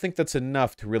 I don't think that's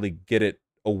enough to really get it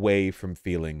away from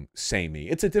feeling samey.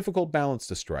 It's a difficult balance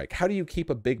to strike. How do you keep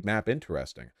a big map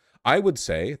interesting? I would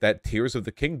say that Tears of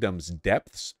the Kingdom's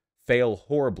depths fail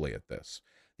horribly at this.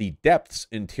 The depths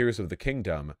in Tears of the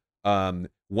Kingdom,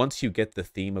 once you get the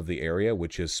theme of the area,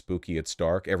 which is spooky, it's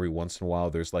dark, every once in a while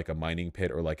there's like a mining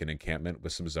pit or like an encampment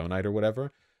with some zonite or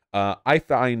whatever, I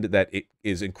find that it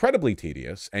is incredibly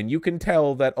tedious, and you can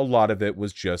tell that a lot of it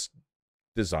was just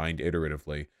designed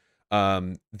iteratively.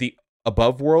 The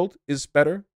above world is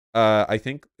better. I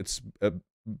think it's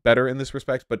better in this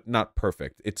respect, but not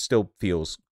perfect. It still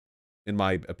feels, in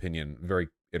my opinion, very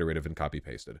iterative and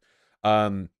copy-pasted.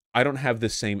 I don't have the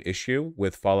same issue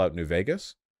with Fallout New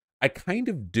Vegas. I kind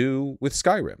of do with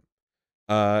Skyrim.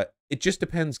 It just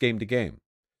depends game to game.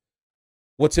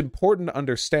 What's important to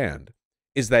understand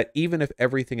is that even if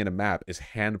everything in a map is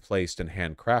hand-placed and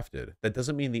handcrafted, that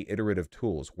doesn't mean the iterative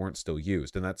tools weren't still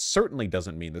used, and that certainly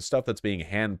doesn't mean the stuff that's being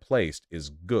hand-placed is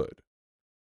good.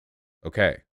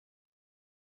 Okay.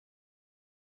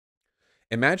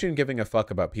 Imagine giving a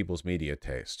fuck about people's media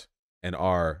taste, and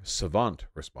our savant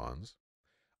responds,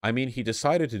 I mean, he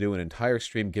decided to do an entire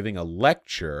stream giving a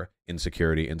lecture,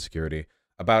 insecurity,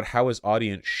 about how his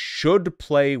audience should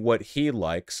play what he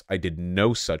likes. I did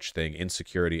no such thing,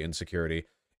 insecurity,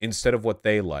 instead of what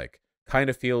they like. Kind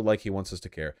of feel like he wants us to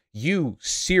care. You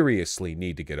seriously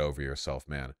need to get over yourself,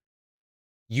 man.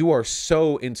 You are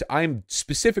so into... I'm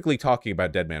specifically talking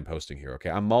about Dead Man Posting here, okay?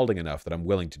 I'm malding enough that I'm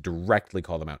willing to directly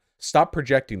call them out. Stop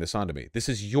projecting this onto me. This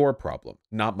is your problem,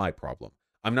 not my problem.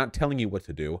 I'm not telling you what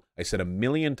to do. I said a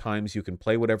million times you can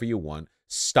play whatever you want.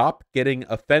 Stop getting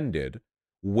offended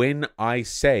when I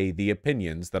say the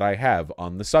opinions that I have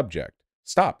on the subject.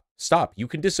 Stop. You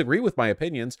can disagree with my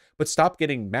opinions, but stop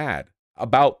getting mad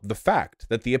about the fact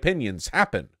that the opinions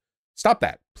happen. Stop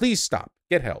that. Please stop.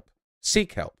 Get help.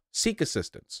 Seek help. Seek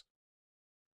assistance.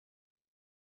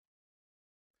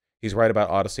 He's right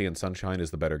about Odyssey, and Sunshine is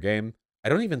the better game. I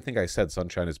don't even think I said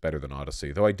Sunshine is better than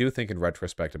Odyssey, though I do think in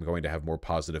retrospect I'm going to have more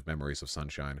positive memories of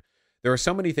Sunshine. There are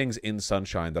so many things in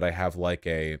Sunshine that I have like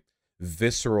a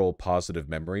visceral positive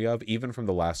memory of, even from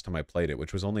the last time I played it,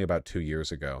 which was only about 2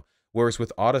 years ago. Whereas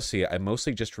with Odyssey, I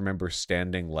mostly just remember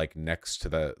standing like next to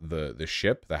the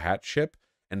ship, the hat ship,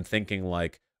 and thinking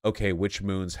like, okay, which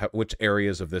moons, which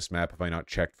areas of this map have I not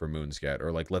checked for moons yet?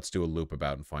 Or, like, let's do a loop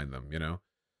about and find them, you know?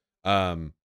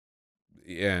 Um,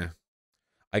 yeah.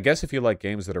 I guess if you like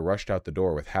games that are rushed out the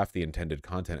door with half the intended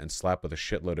content and slapped with a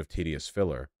shitload of tedious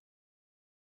filler.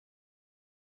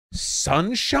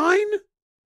 Sunshine?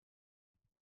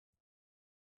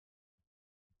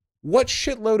 What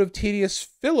shitload of tedious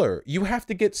filler? You have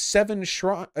to get 7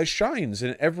 shines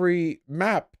in every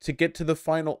map to get to the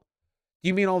final.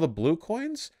 You mean all the blue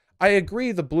coins? I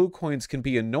agree the blue coins can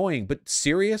be annoying, but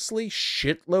seriously?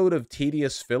 Shitload of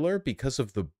tedious filler because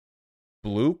of the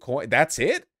blue coin? That's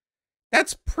it?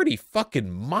 That's pretty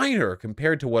fucking minor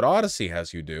compared to what Odyssey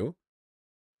has you do.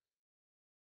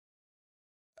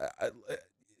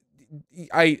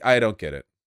 I don't get it.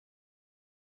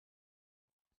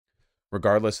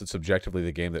 Regardless, it's objectively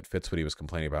the game that fits what he was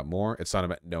complaining about more. It's not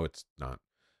a no, it's not.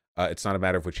 It's not a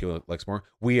matter of which he likes more.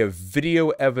 We have video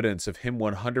evidence of him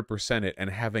 100% it and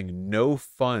having no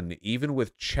fun, even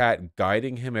with chat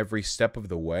guiding him every step of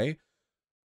the way.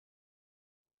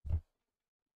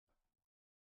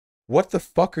 What the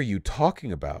fuck are you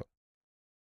talking about?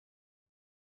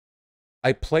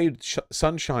 I played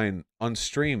Sunshine on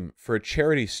stream for a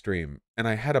charity stream, and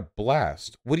I had a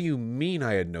blast. What do you mean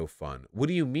I had no fun? What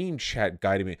do you mean chat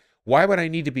guided me? Why would I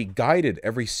need to be guided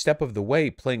every step of the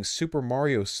way playing Super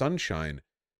Mario Sunshine?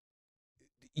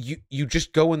 You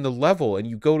just go in the level and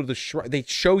you go to the shrine. They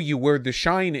show you where the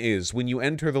shine is when you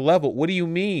enter the level. What do you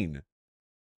mean?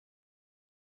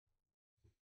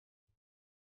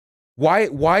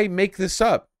 Why make this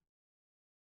up?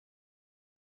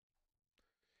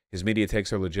 His media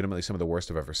takes are legitimately some of the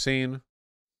worst I've ever seen.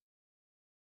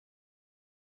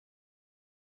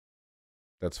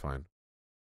 That's fine.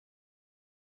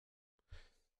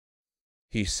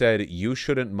 He said, you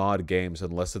shouldn't mod games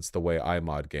unless it's the way I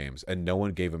mod games, and no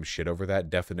one gave him shit over that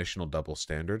definitional double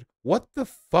standard. What the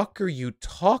fuck are you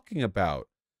talking about?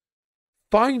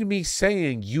 Find me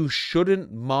saying you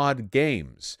shouldn't mod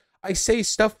games. I say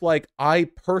stuff like, I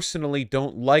personally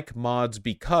don't like mods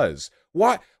because.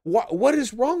 What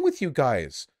is wrong with you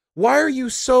guys? Why are you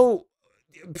so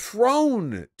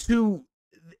prone to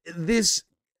this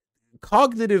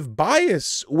cognitive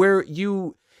bias where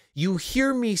you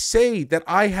hear me say that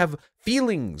I have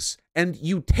feelings and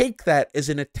you take that as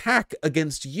an attack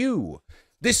against you?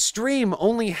 This stream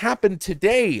only happened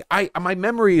today. My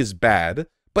memory is bad,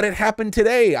 but it happened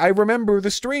today. I remember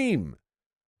the stream.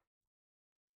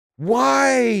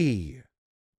 Why?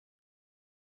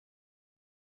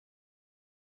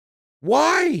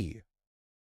 Why?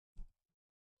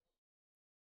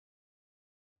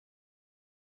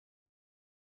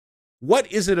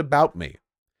 What is it about me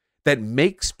that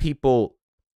makes people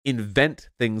invent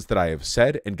things that I have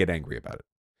said and get angry about it?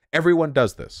 Everyone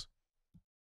does this.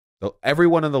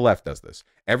 Everyone on the left does this.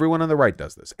 Everyone on the right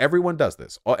does this. Everyone does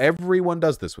this. Everyone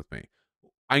does this with me.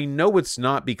 I know it's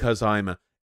not because I'm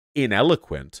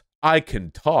ineloquent. I can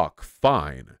talk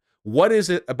fine. What is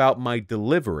it about my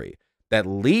delivery that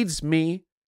leads me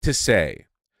to say,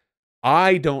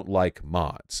 I don't like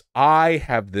mods. I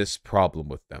have this problem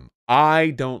with them.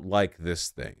 I don't like this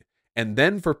thing. And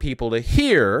then for people to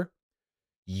hear,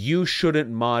 you shouldn't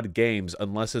mod games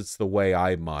unless it's the way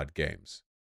I mod games.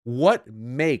 What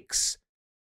makes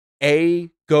A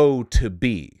go to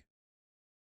B?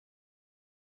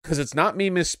 Because it's not me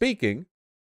misspeaking.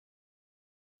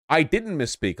 I didn't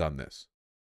misspeak on this.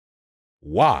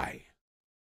 Why?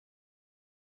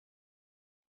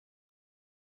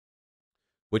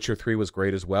 Witcher 3 was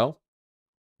great as well.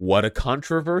 What a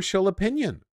controversial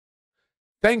opinion.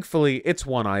 Thankfully, it's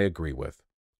one I agree with.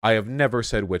 I have never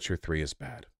said Witcher 3 is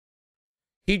bad.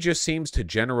 He just seems to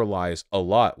generalize a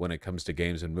lot when it comes to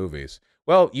games and movies.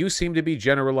 Well, you seem to be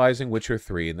generalizing Witcher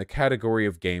 3 in the category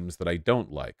of games that I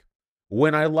don't like.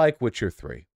 When I like Witcher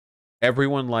 3,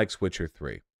 everyone likes Witcher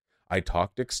 3. I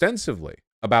talked extensively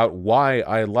about why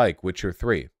I like Witcher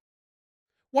 3.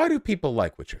 Why do people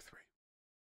like Witcher 3?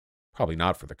 Probably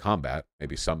not for the combat.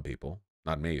 Maybe some people.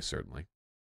 Not me, certainly.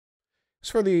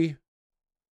 It's for the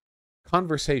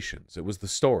conversations. It was the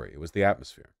story. It was the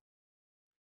atmosphere.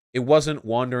 It wasn't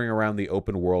wandering around the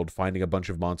open world finding a bunch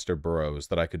of monster burrows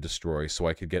that I could destroy so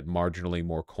I could get marginally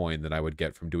more coin than I would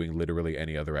get from doing literally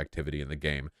any other activity in the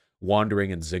game.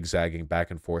 Wandering and zigzagging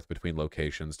back and forth between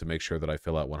locations to make sure that I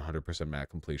fill out 100% map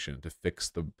completion to fix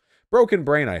the broken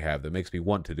brain I have that makes me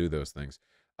want to do those things.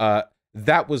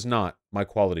 That was not my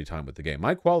quality time with the game.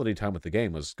 My quality time with the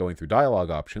game was going through dialogue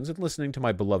options and listening to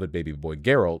my beloved baby boy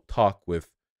Geralt talk with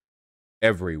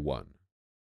everyone.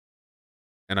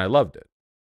 And I loved it.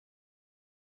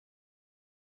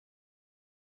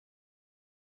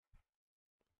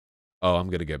 Oh, I'm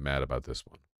going to get mad about this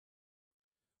one.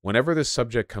 Whenever this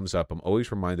subject comes up, I'm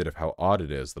always reminded of how odd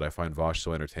it is that I find Vaush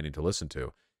so entertaining to listen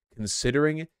to,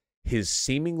 considering his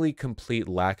seemingly complete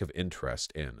lack of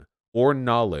interest in or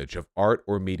knowledge of art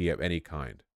or media of any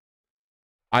kind.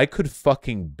 I could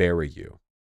fucking bury you.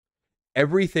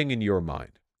 Everything in your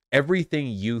mind, everything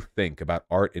you think about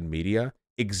art and media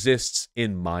exists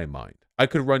in my mind. I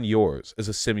could run yours as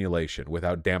a simulation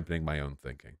without dampening my own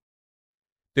thinking.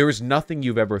 There is nothing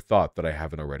you've ever thought that I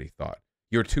haven't already thought.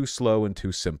 You're too slow and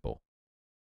too simple.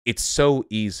 It's so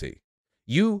easy.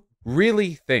 You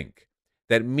really think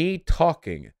that me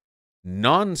talking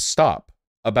nonstop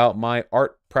about my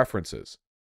art preferences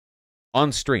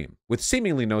on stream with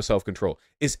seemingly no self-control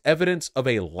is evidence of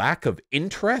a lack of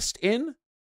interest in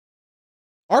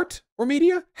art or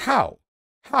media? How?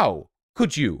 How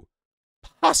could you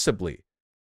possibly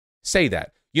say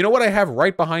that? You know what I have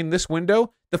right behind this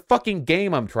window? The fucking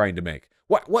game I'm trying to make.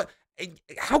 What?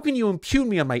 How can you impugn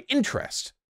me on my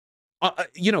interest?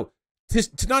 You know,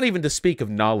 to not even to speak of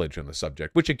knowledge on the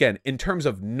subject, which again, in terms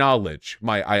of knowledge,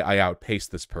 I outpace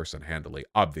this person handily,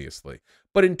 obviously.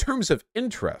 But in terms of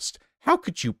interest, how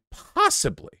could you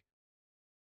possibly?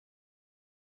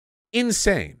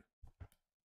 Insane.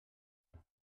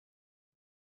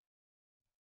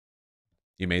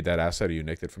 You made that asset or you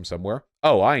nicked it from somewhere?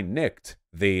 Oh, I nicked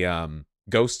the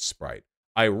ghost sprite.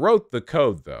 I wrote the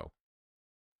code, though.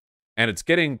 And it's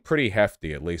getting pretty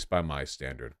hefty, at least by my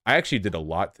standard. I actually did a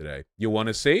lot today. You want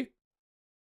to see?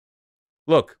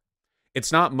 Look,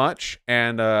 it's not much,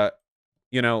 and,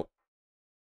 you know,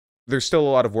 there's still a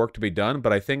lot of work to be done,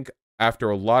 but I think after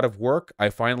a lot of work, I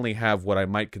finally have what I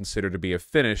might consider to be a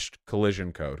finished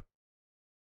collision code.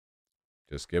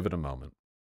 Just give it a moment.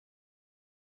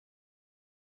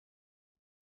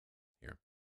 Here.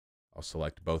 I'll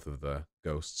select both of the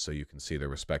ghosts so you can see their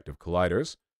respective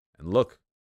colliders. And look.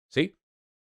 See?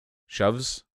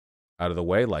 Shoves out of the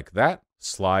way like that.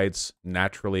 Slides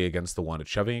naturally against the one it's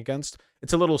shoving against.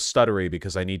 It's a little stuttery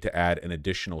because I need to add an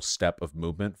additional step of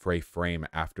movement for a frame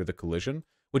after the collision,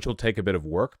 which will take a bit of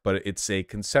work, but it's a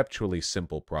conceptually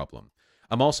simple problem.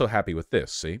 I'm also happy with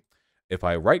this, see? If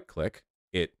I right-click,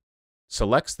 it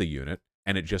selects the unit,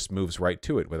 and it just moves right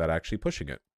to it without actually pushing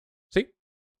it. See?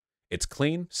 It's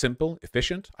clean, simple,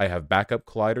 efficient. I have backup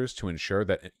colliders to ensure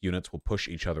that units will push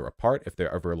each other apart if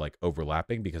they're ever, like,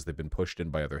 overlapping because they've been pushed in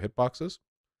by other hitboxes.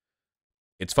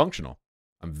 It's functional.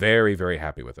 I'm very, very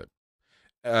happy with it.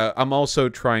 I'm also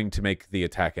trying to make the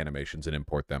attack animations and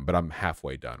import them, but I'm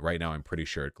halfway done. Right now, I'm pretty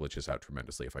sure it glitches out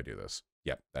tremendously if I do this.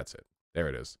 Yep, that's it. There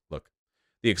it is. Look.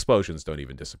 The explosions don't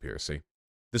even disappear, see?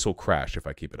 This will crash if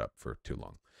I keep it up for too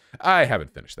long. I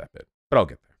haven't finished that bit, but I'll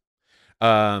get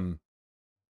there.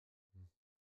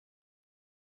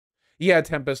 Yeah,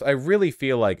 Tempest, I really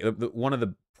feel like one of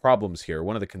the problems here,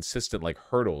 one of the consistent like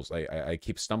hurdles I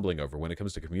keep stumbling over when it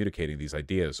comes to communicating these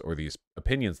ideas or these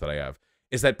opinions that I have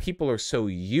is that people are so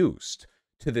used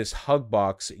to this hug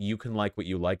box, you can like what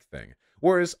you like thing.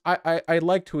 Whereas I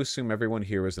like to assume everyone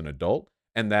here is an adult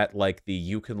and that like the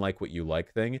you can like what you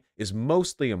like thing is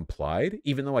mostly implied,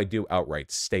 even though I do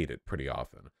outright state it pretty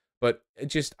often. But it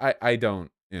just, I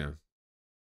don't, yeah.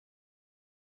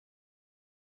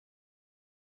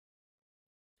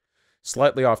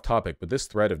 Slightly off topic, but this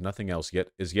thread, if nothing else,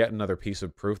 is yet another piece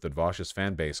of proof that Vaush's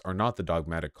fan base are not the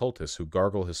dogmatic cultists who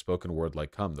gargle his spoken word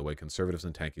like cum, the way conservatives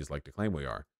and tankies like to claim we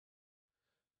are.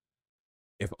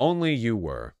 If only you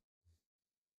were.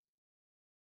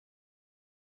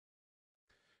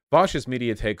 Vaush's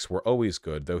media takes were always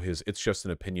good, though his it's just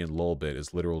an opinion lol bit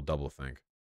is literal doublethink.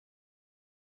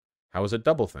 How is it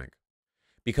doublethink?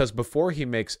 Because before he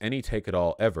makes any take at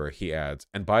all ever, he adds,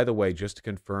 and by the way, just to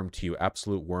confirm to you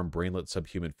absolute worm brainlet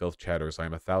subhuman filth chatters, I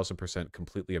am 1000%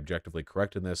 completely objectively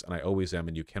correct in this, and I always am,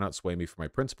 and you cannot sway me from my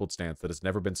principled stance that has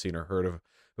never been seen or heard of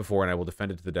before, and I will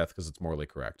defend it to the death because it's morally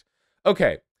correct.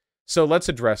 Okay, so let's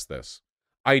address this.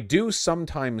 I do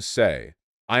sometimes say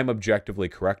I'm objectively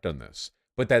correct on this,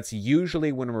 but that's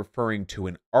usually when I'm referring to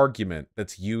an argument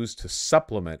that's used to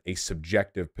supplement a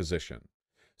subjective position.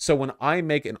 So when I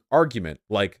make an argument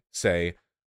like, say,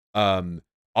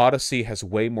 Odyssey has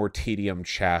way more tedium,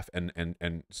 chaff,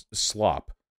 and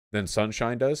slop than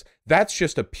Sunshine does, that's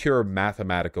just a pure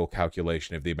mathematical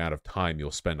calculation of the amount of time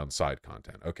you'll spend on side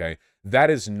content, okay?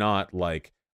 That is not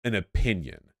like an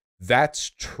opinion. That's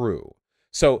true.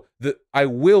 So I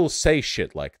will say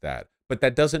shit like that, but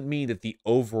that doesn't mean that the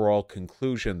overall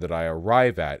conclusion that I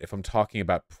arrive at, if I'm talking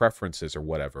about preferences or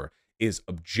whatever, is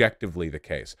objectively the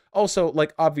case. Also,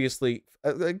 like, obviously,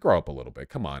 grow up a little bit.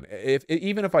 Come on.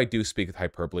 Even if I do speak with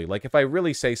hyperbole, like, if I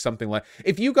really say something like,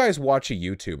 if you guys watch a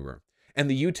YouTuber, and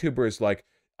the YouTuber is like,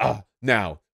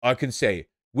 now, I can say,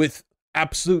 with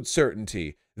absolute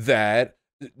certainty, that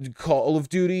Call of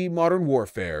Duty Modern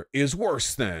Warfare is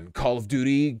worse than Call of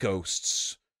Duty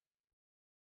Ghosts.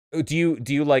 Do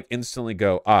you like instantly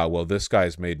go, ah, well, this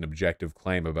guy's made an objective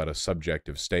claim about a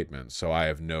subjective statement, so I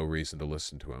have no reason to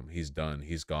listen to him. He's done.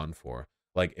 He's gone for.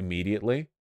 Like, immediately?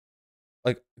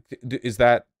 Like, is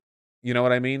that, you know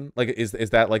what I mean? Like, is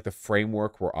that like the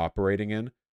framework we're operating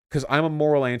in? Because I'm a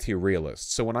moral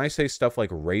anti-realist. So when I say stuff like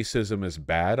racism is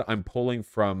bad, I'm pulling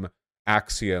from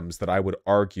axioms that I would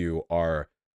argue are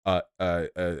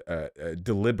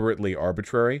deliberately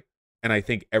arbitrary, and I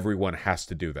think everyone has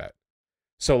to do that.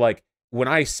 So, like, when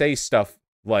I say stuff,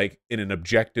 like, in an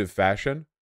objective fashion,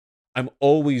 I'm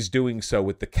always doing so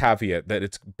with the caveat that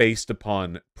it's based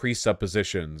upon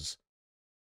presuppositions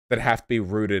that have to be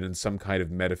rooted in some kind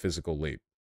of metaphysical leap.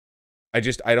 I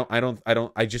just don't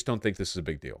think this is a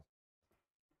big deal.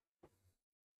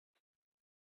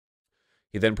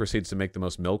 He then proceeds to make the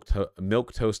most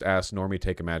milquetoast ass normie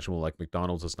take imaginable, like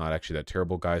McDonald's is not actually that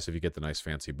terrible, guys, if you get the nice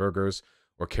fancy burgers.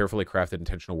 Or carefully crafted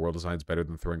intentional world designs better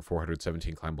than throwing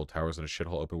 417 climbable towers in a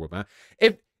shithole open world map.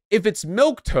 If it's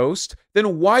milquetoast,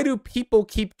 then why do people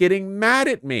keep getting mad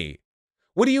at me?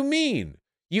 What do you mean?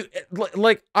 You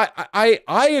like I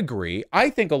agree.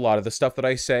 I think a lot of the stuff that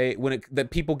I say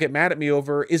that people get mad at me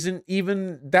over isn't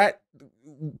even that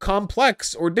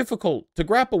complex or difficult to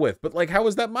grapple with. But like, how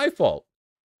is that my fault?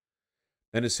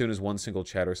 Then as soon as one single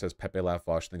chatter says Pepe Laugh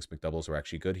Vaush thinks McDoubles are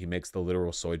actually good, he makes the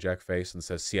literal soy jack face and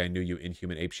says, see, I knew you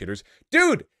inhuman ape shitters.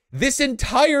 Dude, this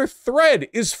entire thread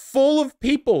is full of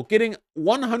people getting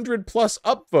 100 plus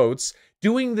upvotes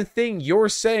doing the thing you're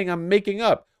saying I'm making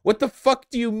up. What the fuck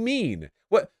do you mean?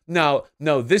 What? No,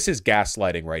 this is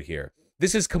gaslighting right here.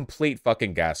 This is complete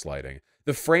fucking gaslighting.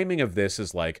 The framing of this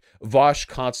is like, Vaush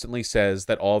constantly says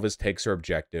that all of his takes are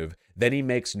objective, then he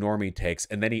makes normie takes,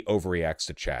 and then he overreacts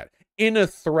to chat. In a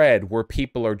thread where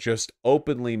people are just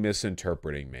openly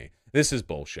misinterpreting me. This is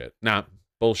bullshit. Nah,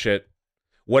 bullshit.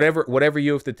 Whatever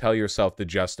you have to tell yourself to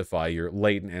justify your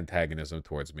latent antagonism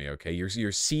towards me, okay?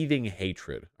 You're seething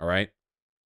hatred, all right?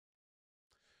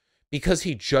 Because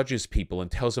he judges people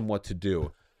and tells them what to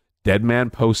do. Dead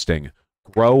man posting.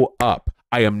 Grow up.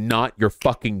 I am not your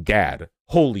fucking dad.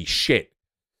 Holy shit.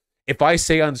 If I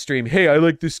say on stream, hey, I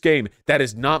like this game, that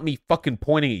is not me fucking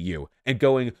pointing at you and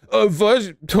going, oh,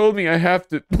 Vaush told me I have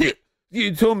to,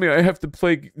 he told me I have to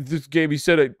play this game. He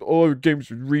said all our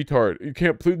games are retard. You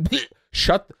can't play.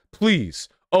 Shut, please.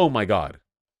 Oh my God.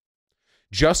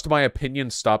 Just my opinion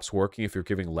stops working if you're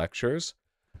giving lectures?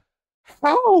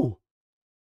 How?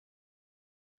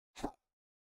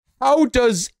 How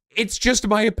does it's just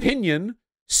my opinion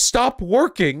stop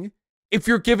working if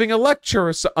you're giving a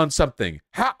lecture on something?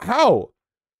 How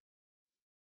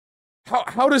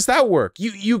does that work?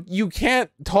 You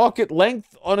can't talk at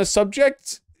length on a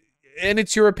subject and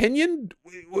it's your opinion?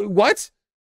 What?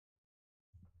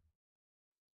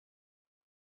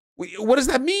 What does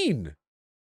that mean?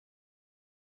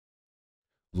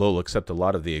 Lol, except a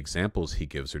lot of the examples he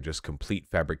gives are just complete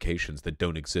fabrications that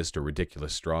don't exist or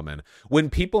ridiculous strawmen. When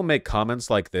people make comments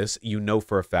like this, you know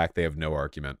for a fact they have no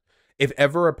argument. If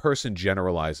ever a person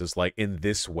generalizes like in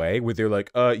this way, where they're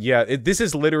like, yeah, this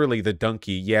is literally the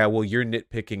donkey. Yeah, well, you're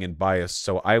nitpicking and biased,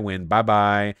 so I win.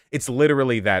 Bye-bye. It's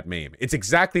literally that meme. It's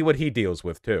exactly what he deals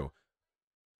with, too.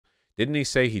 Didn't he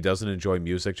say he doesn't enjoy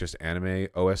music, just anime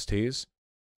OSTs?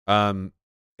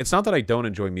 It's not that I don't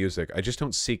enjoy music. I just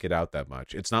don't seek it out that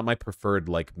much. It's not my preferred,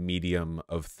 like, medium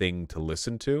of thing to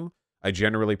listen to. I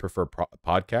generally prefer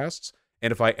podcasts.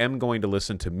 And if I am going to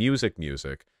listen to music,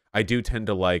 I do tend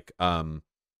to like,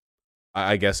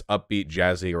 I guess, upbeat,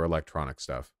 jazzy, or electronic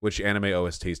stuff, which anime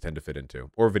OSTs tend to fit into,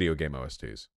 or video game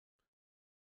OSTs.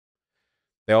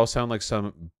 They all sound like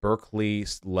some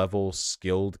Berkeley-level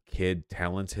skilled kid,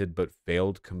 talented but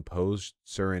failed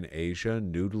composer in Asia,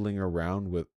 noodling around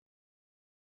with...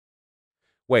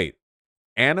 Wait,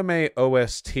 anime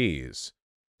OSTs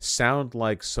sound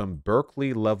like some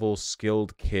Berkeley-level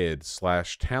skilled kid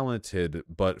 / talented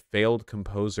but failed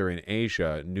composer in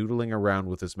Asia noodling around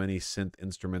with as many synth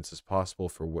instruments as possible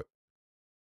for what...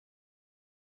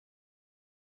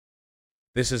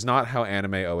 This is not how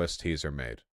anime OSTs are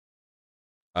made.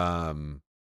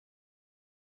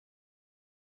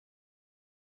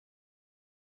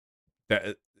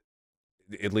 That,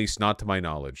 at least not to my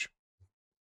knowledge.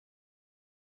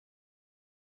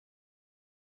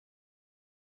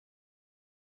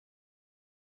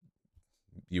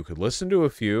 You could listen to a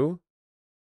few.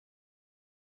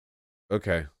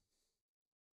 Okay.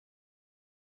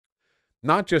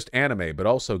 Not just anime, but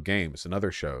also games and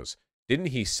other shows. Didn't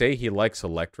he say he likes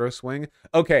Electro Swing?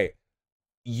 Okay,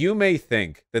 you may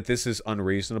think that this is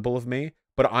unreasonable of me,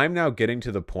 But I'm now getting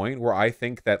to the point where I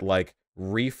think that, like,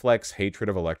 reflex hatred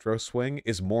of electro swing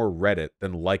is more Reddit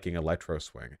than liking electro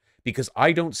swing. Because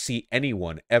I don't see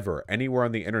anyone ever anywhere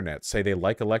on the internet say they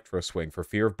like electro swing for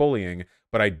fear of bullying,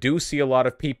 but I do see a lot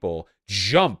of people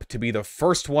jump to be the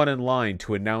first one in line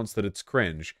to announce that it's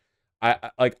cringe.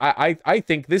 I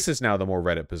think this is now the more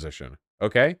Reddit position.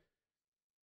 Okay?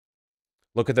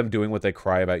 Look at them doing what they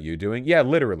cry about you doing. Yeah,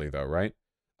 literally though, right?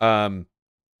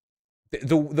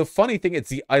 The funny thing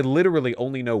is, I literally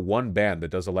only know one band that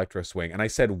does electro swing, and I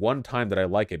said one time that I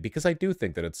like it because I do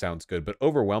think that it sounds good, but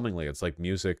overwhelmingly it's like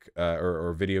music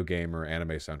or video game or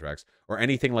anime soundtracks or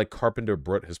anything like Carpenter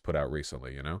Brut has put out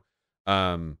recently, you know?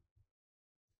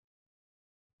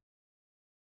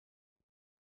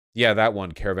 Yeah, that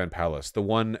one, Caravan Palace, the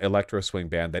one electro swing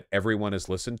band that everyone has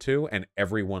listened to and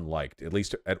everyone liked, at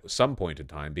least at some point in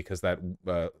time, because that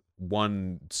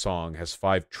one song has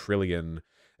 5 trillion,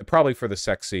 probably for the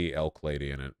sexy elk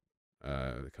lady in it,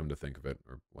 come to think of it,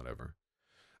 or whatever.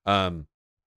 Um,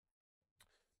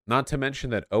 Not to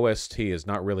mention that OST is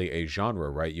not really a genre,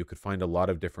 right? You could find a lot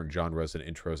of different genres and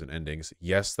intros and endings.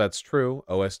 Yes, that's true.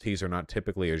 OSTs are not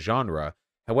typically a genre.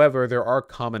 However, there are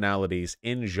commonalities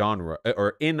in genre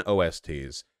or in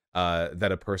OSTs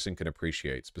that a person can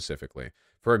appreciate specifically.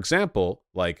 For example,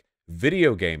 like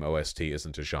video game OST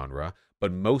isn't a genre,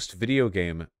 but most video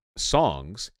game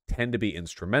songs tend to be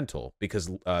instrumental because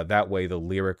that way the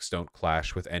lyrics don't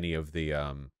clash with any of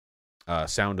the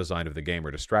sound design of the game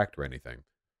or distract or anything.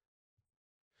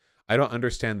 I don't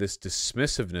understand this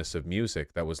dismissiveness of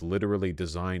music that was literally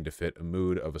designed to fit a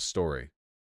mood of a story.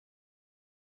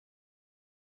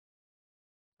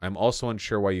 I'm also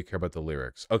unsure why you care about the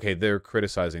lyrics. Okay, they're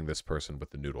criticizing this person with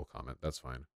the noodle comment. That's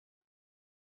fine.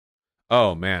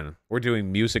 Oh, man. We're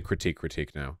doing music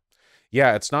critique now.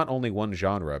 Yeah, it's not only one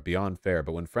genre, beyond fair,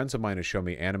 but when friends of mine have shown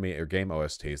me anime or game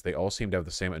OSTs, they all seem to have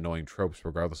the same annoying tropes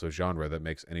regardless of genre that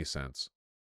makes any sense.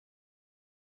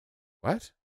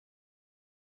 What?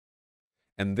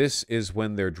 And this is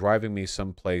when they're driving me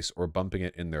someplace or bumping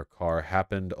it in their car.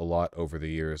 Happened a lot over the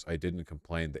years. I didn't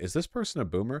complain. Is this person a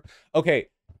boomer? Okay,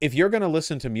 if you're going to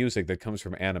listen to music that comes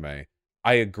from anime,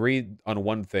 I agree on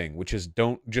one thing, which is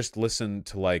don't just listen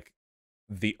to, like,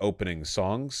 the opening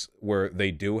songs where they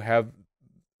do have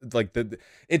like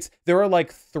there are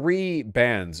like 3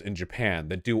 bands in Japan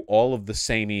that do all of the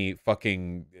samey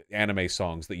fucking anime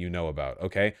songs that you know about,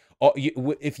 okay?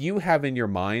 If you have in your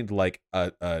mind like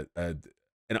an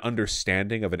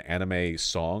understanding of an anime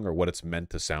song or what it's meant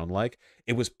to sound like,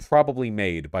 it was probably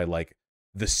made by like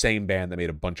the same band that made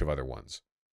a bunch of other ones.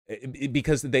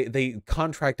 Because they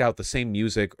contract out the same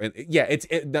music. Yeah,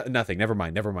 nothing. Never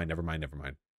mind.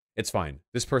 It's fine.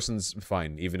 This person's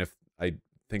fine, even if I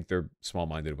think they're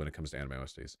small-minded when it comes to anime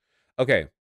OSTs. Okay.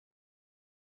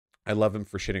 I love him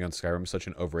for shitting on Skyrim. Such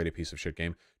an overrated piece of shit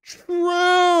game.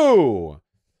 True!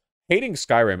 Hating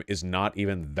Skyrim is not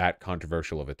even that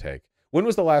controversial of a take. When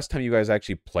was the last time you guys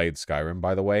actually played Skyrim,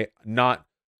 by the way? Not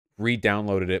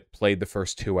re-downloaded it, played the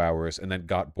first 2 hours, and then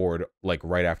got bored, like,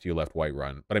 right after you left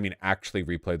Whiterun. But, I mean, actually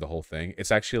replayed the whole thing.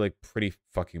 It's actually, like, pretty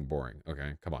fucking boring.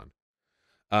 Okay, come on.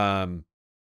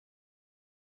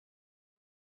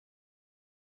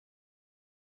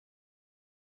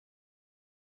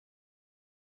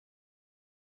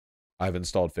 I've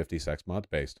installed 50 sex mods.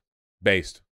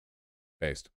 Based.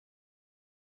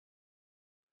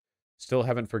 Still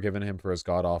haven't forgiven him for his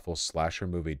god-awful slasher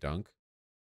movie dunk.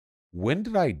 When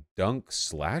did I dunk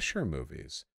slasher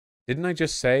movies? Didn't I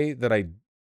just say that I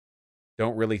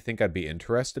don't really think I'd be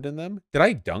interested in them? Did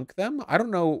I dunk them? I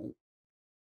don't know.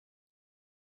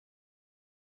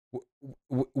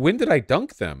 When did I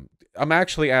dunk them? I'm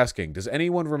actually asking. Does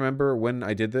anyone remember when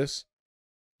I did this?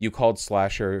 You called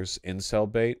slashers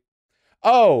incel bait?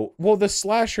 Oh, well, the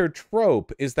slasher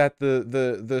trope is that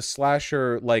the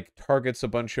slasher, like, targets a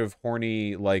bunch of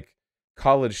horny, like,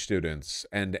 college students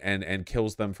and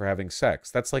kills them for having sex.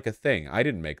 That's like a thing. I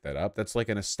didn't make that up. That's like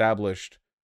an established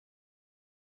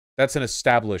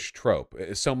trope.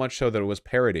 So much so that it was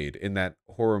parodied in that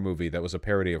horror movie that was a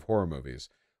parody of horror movies.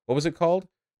 What was it called?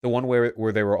 The one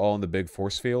where they were all in the big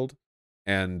force field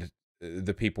and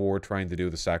the people were trying to do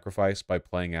the sacrifice by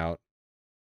playing out.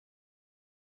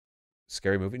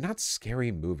 Scary movie? Not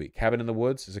Scary Movie. Cabin in the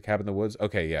Woods? Is it Cabin in the Woods?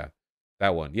 Okay, yeah.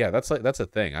 That one. Yeah, that's a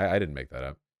thing. I didn't make that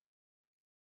up.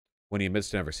 When he admits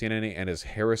to never seen any, and his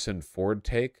Harrison Ford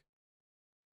take,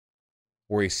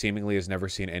 where he seemingly has never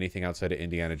seen anything outside of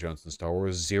Indiana Jones and Star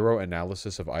Wars. Zero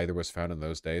analysis of either was found in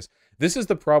those days. This is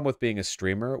the problem with being a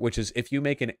streamer, which is if you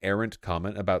make an errant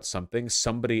comment about something,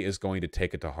 somebody is going to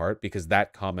take it to heart because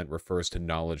that comment refers to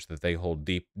knowledge that they hold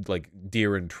deep, like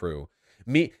dear and true.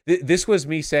 This was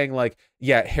me saying like,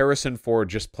 yeah, Harrison Ford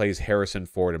just plays Harrison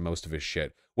Ford in most of his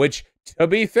shit. Which, to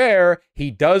be fair, he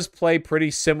does play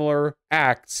pretty similar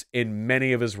acts in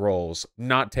many of his roles.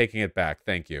 Not taking it back.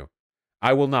 Thank you.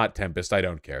 I will not, Tempest. I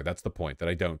don't care. That's the point, that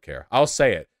I don't care. I'll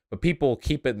say it, but people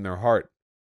keep it in their heart.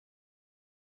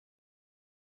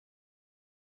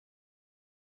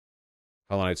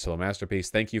 Hollow Knight's still a masterpiece.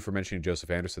 Thank you for mentioning Joseph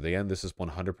Anderson at the end. This is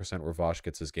 100% where Vaush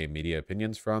gets his game media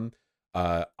opinions from.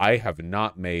 I have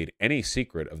not made any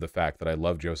secret of the fact that I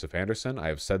love Joseph Anderson. I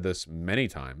have said this many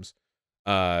times.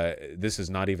 This is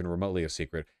not even remotely a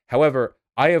secret. However,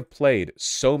 I have played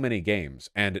so many games,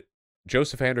 and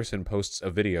Joseph Anderson posts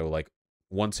a video like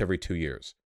once every 2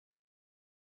 years.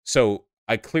 So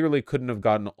I clearly couldn't have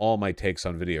gotten all my takes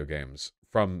on video games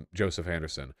from Joseph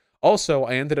Anderson. Also,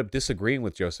 I ended up disagreeing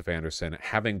with Joseph Anderson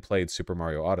having played Super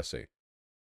Mario Odyssey.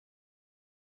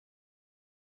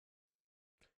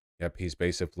 Yep, he's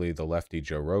basically the lefty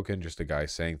Joe Rogan, just a guy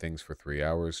saying things for 3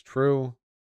 hours. True.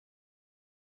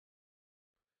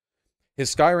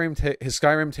 His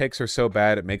Skyrim takes are so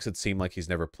bad, it makes it seem like he's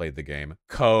never played the game.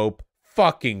 Cope.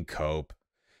 Fucking cope.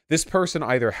 This person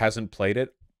either hasn't played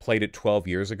it 12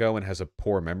 years ago and has a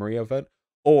poor memory of it,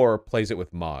 or plays it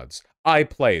with mods. I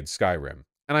played Skyrim,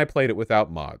 and I played it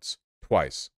without mods.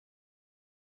 Twice.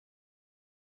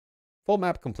 Full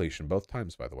map completion, both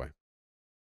times, by the way.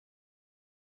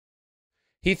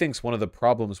 He thinks one of the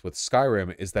problems with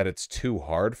Skyrim is that it's too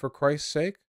hard, for Christ's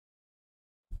sake.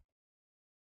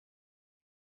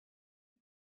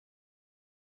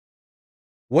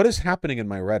 What is happening in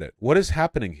my Reddit? What is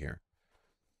happening here?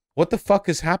 What the fuck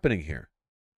is happening here?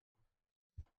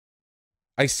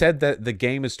 I said that the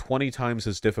game is 20 times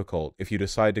as difficult if you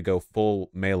decide to go full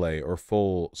melee or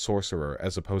full sorcerer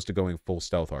as opposed to going full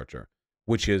stealth archer,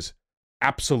 which is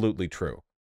absolutely true.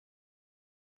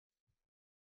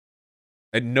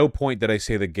 At no point did I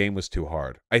say the game was too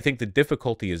hard. I think the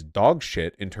difficulty is dog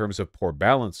shit in terms of poor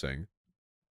balancing.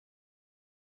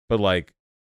 But like,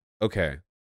 okay.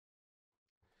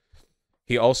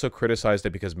 He also criticized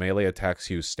it because melee attacks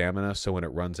use stamina, so when it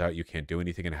runs out, you can't do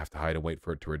anything and have to hide and wait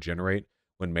for it to regenerate.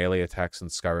 When melee attacks in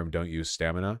Skyrim don't use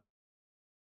stamina.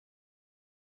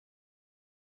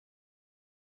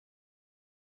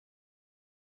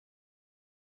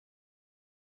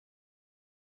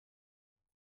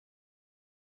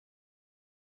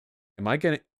 Am I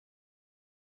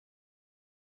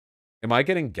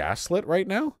getting gaslit right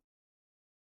now?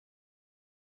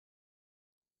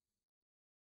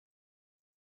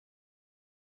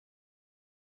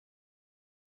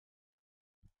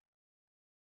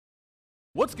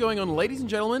 What's going on, ladies and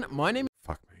gentlemen? My name is...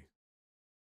 Fuck me.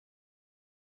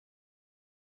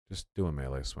 Just do a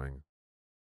melee swing.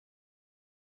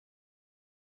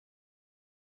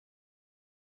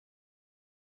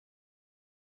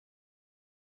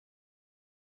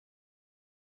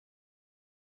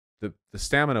 The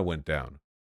stamina went down.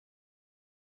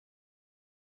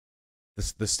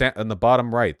 On the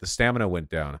bottom right, the stamina went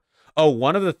down. Oh,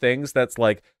 one of the things that's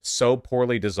like so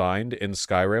poorly designed in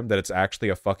Skyrim that it's actually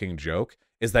a fucking joke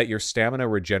is that your stamina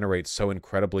regenerates so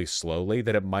incredibly slowly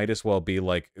that it might as well be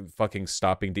like fucking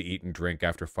stopping to eat and drink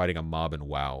after fighting a mob in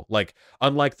WoW. Like,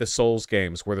 unlike the Souls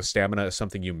games where the stamina is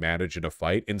something you manage in a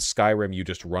fight, in Skyrim you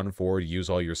just run forward, use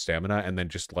all your stamina, and then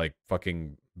just like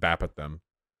fucking bap at them.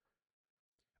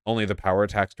 Only the power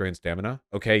attacks drain stamina?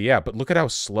 Okay, yeah, but look at how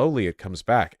slowly it comes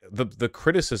back. The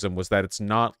criticism was that it's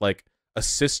not like a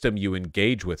system you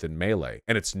engage with in Melee,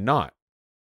 and it's not.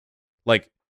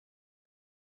 Like,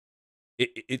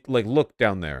 it like, look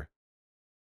down there.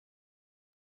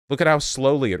 Look at how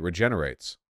slowly it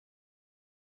regenerates.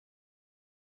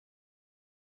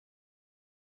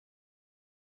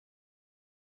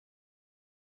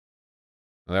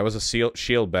 Now, that was a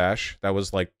shield bash. That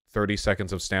was like 30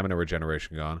 seconds of stamina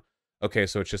regeneration gone. Okay,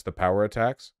 so it's just the power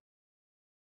attacks?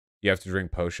 You have to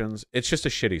drink potions? It's just a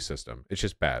shitty system. It's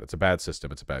just bad. It's a bad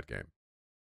system. It's a bad game.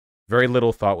 Very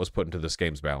little thought was put into this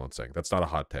game's balancing. That's not a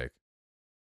hot take.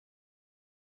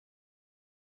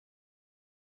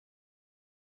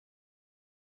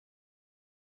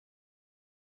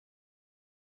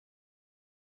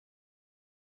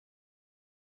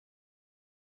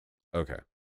 Okay.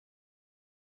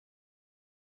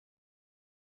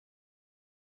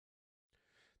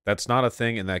 That's not a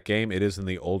thing in that game. It is in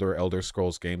the older Elder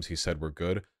Scrolls games he said were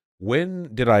good.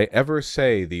 When did I ever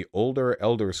say the older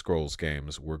Elder Scrolls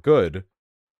games were good?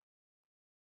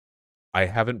 I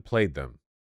haven't played them.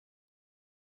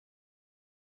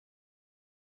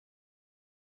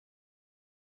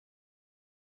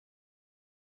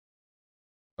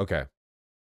 Okay.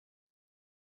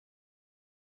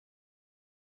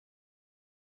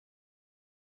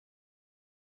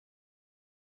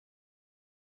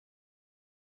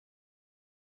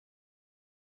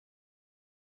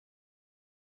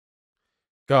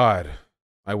 God,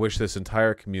 I wish this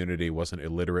entire community wasn't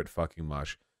illiterate fucking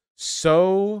mush.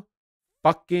 So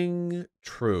fucking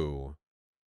true.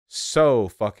 So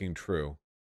fucking true.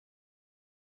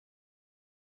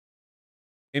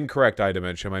 Incorrect eye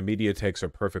dimension. My media takes are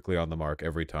perfectly on the mark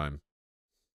every time.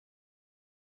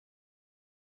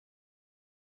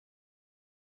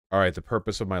 All right, the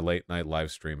purpose of my late night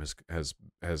live stream has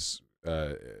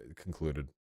concluded.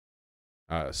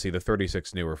 See, the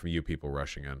 36 newer from you people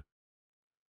rushing in.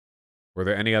 Were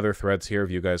there any other threads here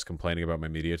of you guys complaining about my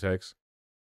media takes?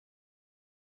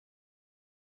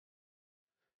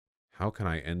 How can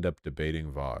I end up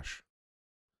debating Vaush?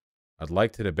 I'd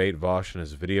like to debate Vaush and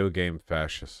his video game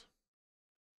fascist.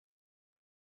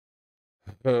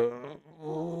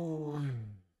 Oh,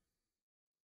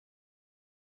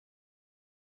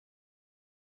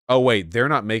 wait, they're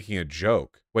not making a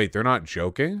joke. Wait, they're not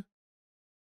joking?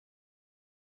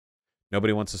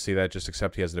 Nobody wants to see that. Just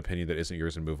accept he has an opinion that isn't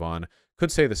yours and move on.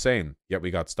 Could say the same, yet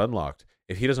we got stun locked.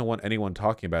 If he doesn't want anyone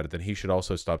talking about it, then he should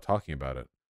also stop talking about it.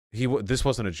 This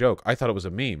wasn't a joke. I thought it was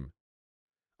a meme.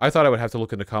 I thought I would have to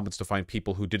look in the comments to find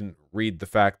people who didn't read the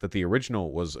fact that the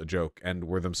original was a joke and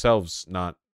were themselves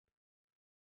not...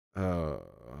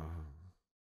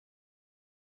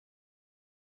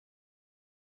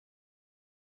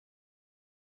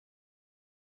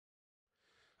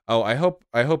 Oh, I hope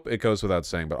it goes without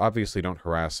saying, but obviously don't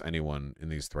harass anyone in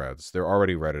these threads. They're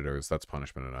already Redditors. That's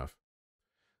punishment enough.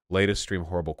 Latest stream,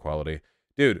 horrible quality.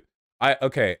 Dude,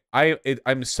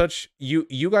 I'm such...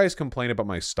 You guys complain about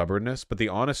my stubbornness, but the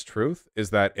honest truth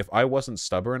is that if I wasn't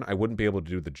stubborn, I wouldn't be able to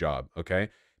do the job, okay?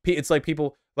 It's like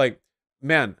people... Like,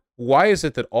 man, why is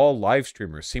it that all live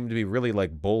streamers seem to be really,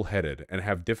 like, bullheaded and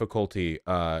have difficulty,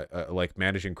 like,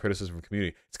 managing criticism from the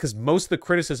community? It's because most of the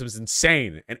criticism is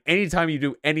insane, and anytime you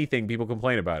do anything, people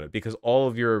complain about it, because all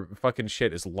of your fucking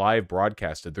shit is live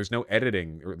broadcasted. There's no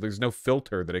editing, or there's no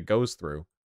filter that it goes through.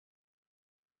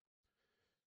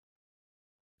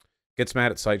 Gets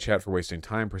mad at site chat for wasting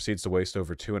time, proceeds to waste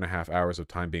over 2.5 hours of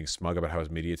time being smug about how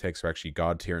his media takes are actually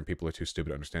god tier and people are too stupid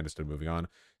to understand instead of moving on.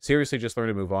 Seriously, just learn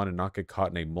to move on and not get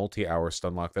caught in a multi-hour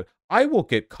stun lock that I will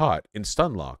get caught in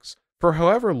stun locks for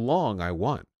however long I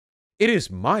want. It is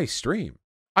my stream.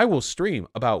 I will stream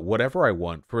about whatever I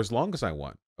want for as long as I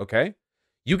want, okay?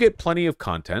 You get plenty of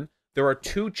content. There are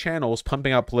 2 channels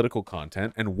pumping out political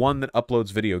content and 1 that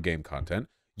uploads video game content.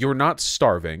 You're not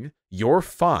starving. You're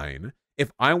fine. If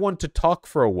I want to talk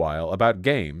for a while about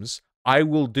games, I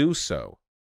will do so.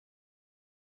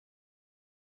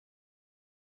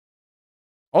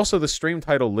 Also, the stream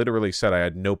title literally said I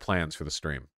had no plans for the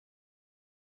stream.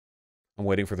 I'm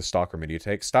waiting for the Stalker media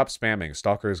take. Stop spamming.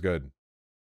 Stalker is good.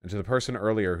 And to the person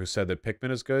earlier who said that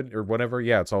Pikmin is good, or whatever,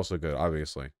 yeah, it's also good,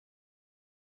 obviously.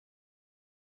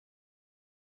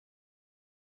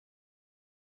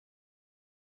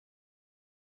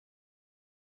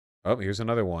 Oh, here's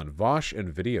another one. Vaush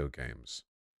and video games.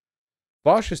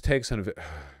 Vaush's takes on...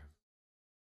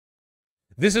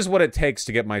 This is what it takes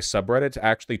to get my subreddit to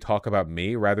actually talk about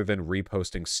me rather than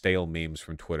reposting stale memes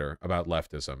from Twitter about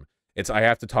leftism. I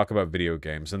have to talk about video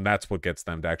games, and that's what gets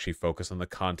them to actually focus on the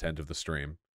content of the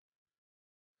stream.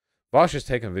 Vaush's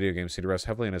take on video games seemed to rest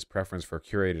heavily on his preference for a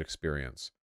curated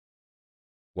experience.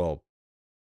 Well,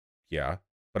 yeah.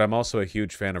 But I'm also a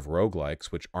huge fan of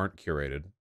roguelikes, which aren't curated.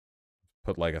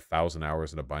 Put like 1,000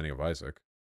 hours into Binding of Isaac.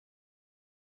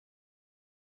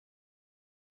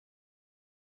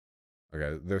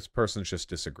 Okay, this person's just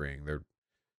disagreeing. They're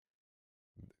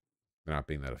not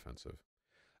being that offensive.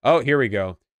 Oh, here we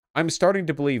go. I'm starting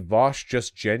to believe Vaush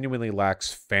just genuinely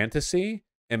lacks fantasy,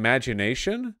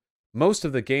 imagination. Most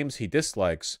of the games he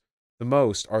dislikes the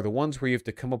most are the ones where you have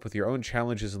to come up with your own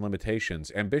challenges and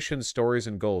limitations, ambitions, stories,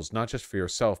 and goals, not just for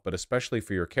yourself, but especially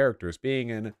for your characters, being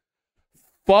in...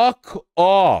 Fuck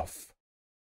off!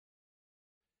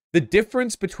 The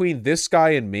difference between this guy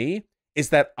and me is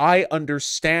that I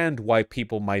understand why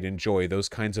people might enjoy those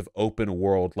kinds of open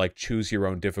world, like choose your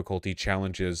own difficulty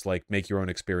challenges, like make your own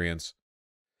experience.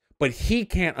 But he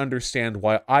can't understand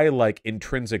why I like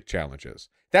intrinsic challenges.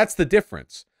 That's the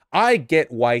difference. I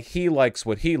get why he likes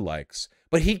what he likes,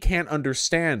 but he can't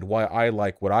understand why I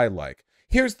like what I like.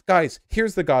 Here's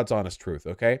the God's honest truth,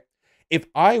 okay? If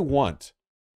I want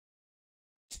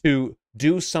to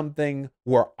do something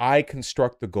where I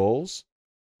construct the goals,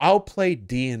 I'll play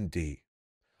D&D.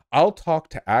 I'll talk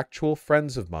to actual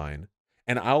friends of mine,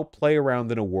 and I'll play around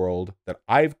in a world that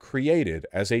I've created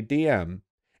as a DM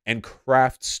and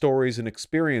craft stories and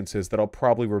experiences that I'll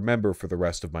probably remember for the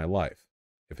rest of my life,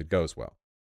 if it goes well.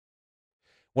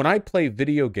 When I play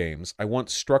video games, I want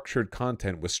structured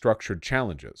content with structured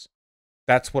challenges.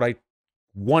 That's what I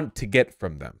want to get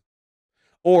from them.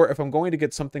 Or if I'm going to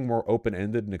get something more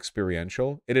open-ended and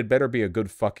experiential, it had better be a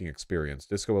good fucking experience.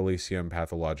 Disco Elysium,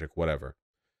 Pathologic, whatever.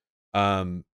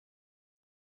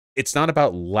 It's not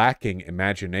about lacking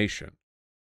imagination.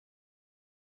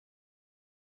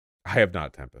 I have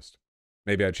not, Tempest.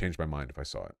 Maybe I'd change my mind if I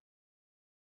saw it.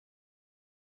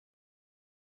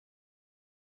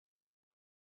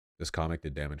 This comic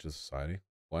did damage to society.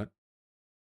 What?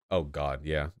 Oh, God,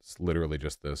 yeah. It's literally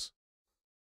just this.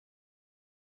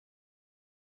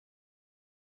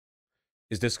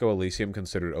 Is Disco Elysium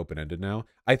considered open-ended now?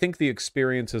 I think the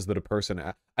experiences that a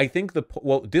person... I think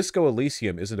well, Disco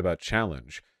Elysium isn't about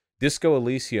challenge. Disco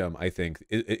Elysium, I think,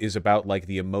 is about, like,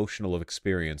 the emotional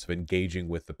experience of engaging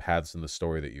with the paths in the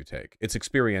story that you take. It's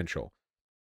experiential.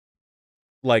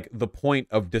 Like, the point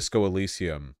of Disco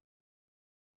Elysium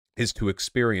is to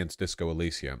experience Disco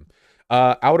Elysium.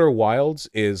 Outer Wilds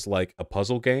is like a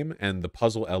puzzle game, and the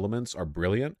puzzle elements are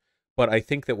brilliant. But I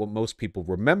think that what most people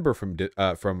remember from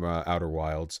Outer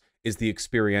Wilds is the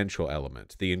experiential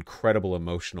element, the incredible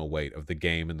emotional weight of the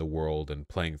game and the world and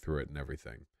playing through it and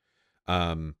everything.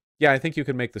 Yeah, I think you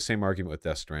can make the same argument with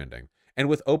Death Stranding. And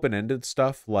with open-ended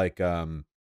stuff like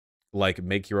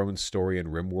make your own story in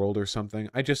RimWorld or something,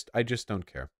 I just don't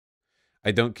care.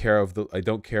 I don't care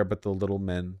about the little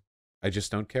men. I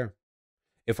just don't care.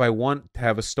 If I want to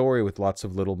have a story with lots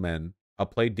of little men, I'll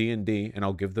play D&D and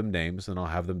I'll give them names and I'll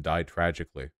have them die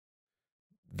tragically.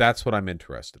 That's what I'm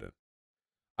interested in.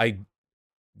 I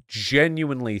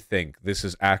genuinely think this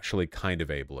is actually kind of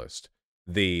ableist.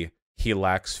 He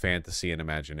lacks fantasy and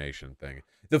imagination thing.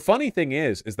 The funny thing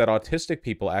is that autistic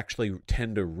people actually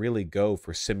tend to really go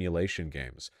for simulation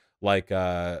games, like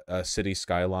City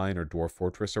Skyline or Dwarf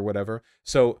Fortress or whatever.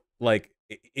 So, like,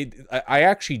 I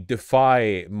actually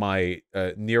defy my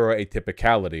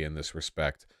neuroatypicality in this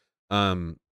respect.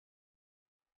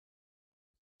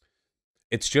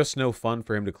 It's just no fun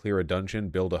for him to clear a dungeon,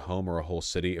 build a home, or a whole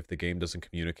city if the game doesn't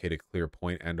communicate a clear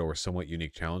point and or somewhat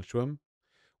unique challenge to him.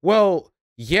 Well,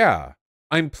 yeah,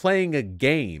 I'm playing a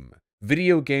game.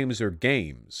 Video games are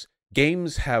games.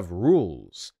 Games have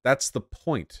rules. That's the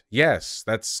point. Yes,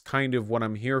 that's kind of what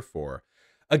I'm here for.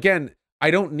 Again, I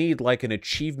don't need like an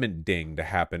achievement ding to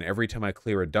happen every time I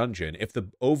clear a dungeon. If the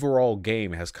overall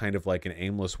game has kind of like an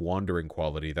aimless wandering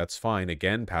quality, that's fine.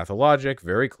 Again, pathologic,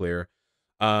 very clear.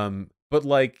 But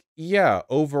like, yeah,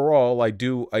 overall, I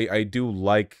do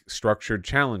like structured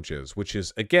challenges, which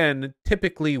is, again,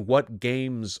 typically what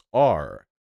games are.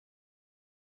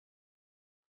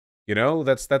 You know,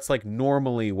 that's like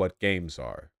normally what games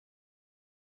are.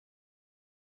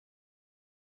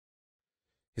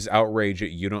 His outrage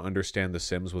at "you don't understand The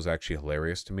Sims" was actually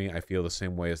hilarious to me. I feel the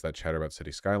same way as that chatter about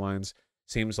City Skylines.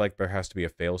 Seems like there has to be a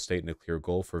fail state and a clear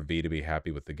goal for V to be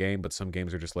happy with the game, but some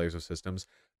games are just layers of systems.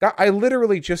 I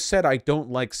literally just said I don't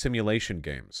like simulation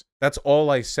games. That's all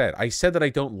I said. I said that I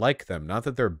don't like them, not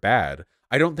that they're bad.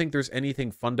 I don't think there's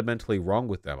anything fundamentally wrong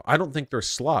with them. I don't think they're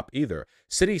slop either.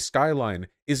 City Skyline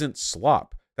isn't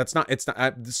slop. It's not,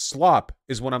 slop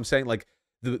is what I'm saying. Like,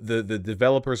 the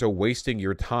developers are wasting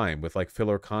your time with like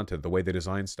filler content, the way they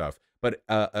design stuff. But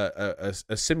a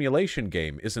simulation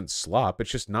game isn't slop.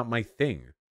 It's just not my thing.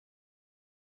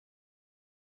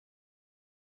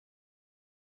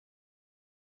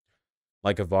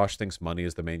 Like, if Vaush thinks money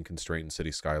is the main constraint in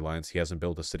City Skylines, he hasn't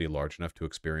built a city large enough to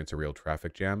experience a real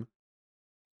traffic jam.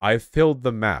 I've filled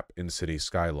the map in City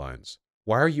Skylines.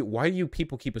 Why do you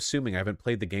people keep assuming I haven't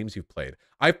played the games you've played?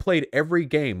 I've played every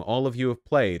game all of you have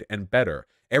played and better.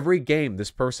 Every game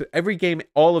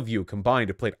all of you combined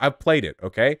have played. I've played it,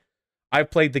 okay? I've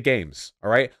played the games,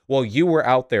 all right? While you were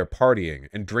out there partying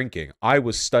and drinking, I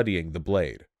was studying the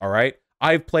Blade, all right?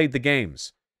 I've played the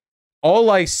games. All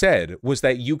I said was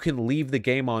that you can leave the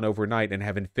game on overnight and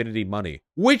have infinity money,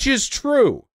 which is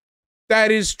true.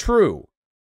 That is true.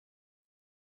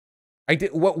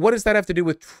 What does that have to do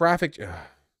with traffic? Ugh.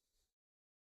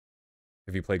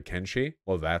 Have you played Kenshi?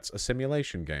 Well, that's a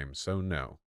simulation game, so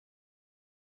no.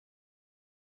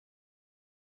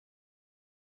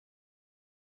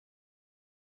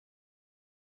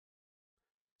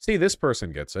 See, this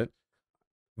person gets it.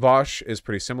 Vaush is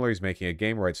pretty similar. He's making a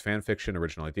game, writes fan fiction,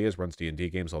 original ideas, runs D&D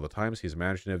games all the time. He's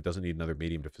imaginative, doesn't need another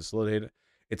medium to facilitate it.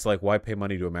 It's like, why pay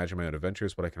money to imagine my own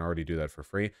adventures, but I can already do that for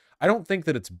free? I don't think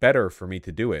that it's better for me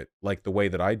to do it like the way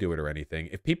that I do it or anything.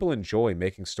 If people enjoy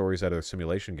making stories out of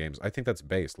simulation games, I think that's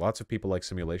based. Lots of people like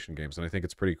simulation games, and I think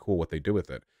it's pretty cool what they do with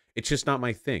it. It's just not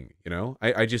my thing, you know?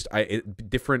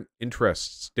 Different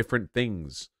interests, different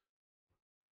things.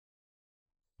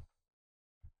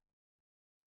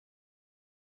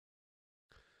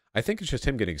 I think it's just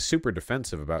him getting super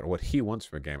defensive about what he wants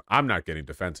from a game. I'm not getting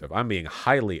defensive. I'm being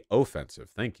highly offensive.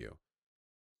 Thank you.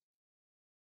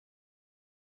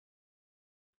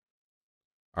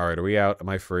 All right, are we out? Am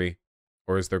I free?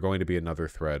 Or is there going to be another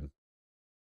thread?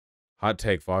 Hot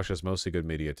take, Vaush has mostly good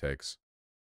media takes.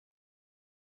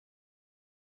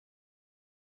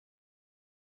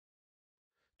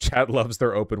 Chat loves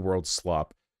their open world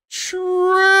slop.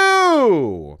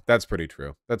 True! That's pretty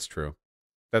true. That's true.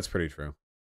 That's pretty true.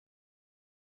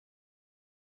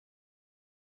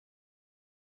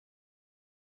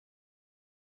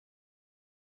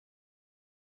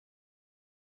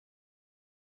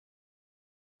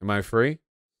 Am I free?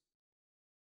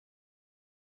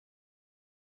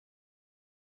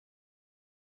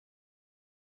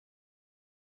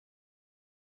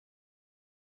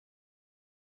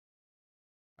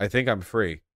 I think I'm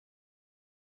free.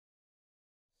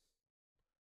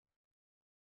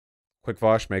 Quick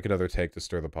Vosh, make another take to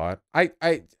stir the pot.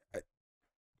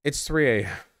 It's 3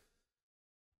 a.m.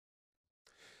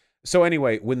 So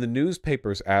anyway, when the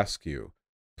newspapers ask you,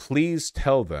 please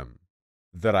tell them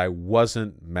that I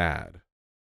wasn't mad.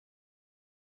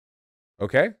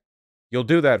 Okay? You'll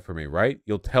do that for me, right?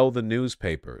 You'll tell the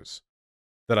newspapers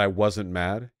that I wasn't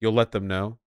mad. You'll let them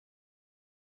know.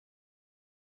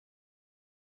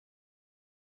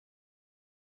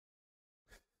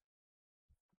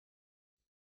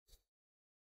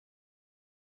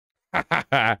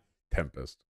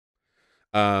 Tempest.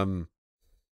 Um,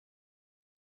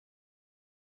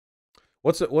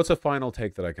 what's a final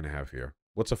take that I can have here?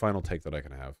 What's a final take that I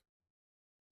can have?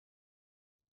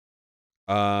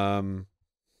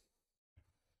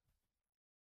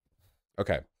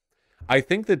 Okay. I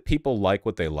think that people like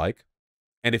what they like,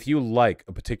 and if you like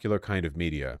a particular kind of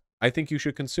media, I think you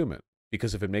should consume it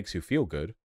because if it makes you feel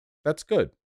good, that's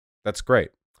good. That's great.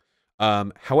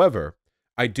 However,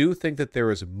 I do think that there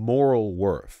is moral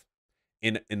worth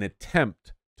in an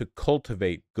attempt to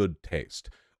cultivate good taste.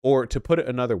 Or to put it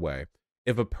another way,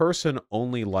 if a person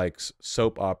only likes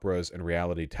soap operas and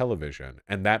reality television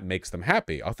and that makes them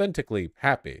happy, authentically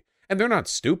happy, and they're not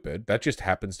stupid, that just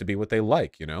happens to be what they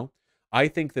like, you know? I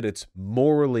think that it's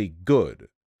morally good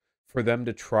for them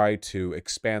to try to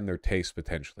expand their taste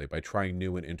potentially by trying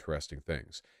new and interesting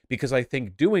things. Because I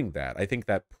think doing that, I think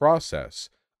that process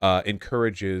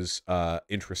encourages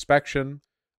introspection,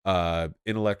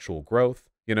 intellectual growth.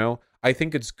 You know, I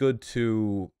think it's good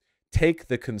to take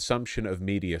the consumption of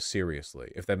media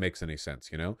seriously, if that makes any sense.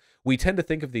 You know, we tend to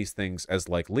think of these things as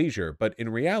like leisure, but in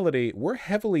reality, we're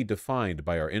heavily defined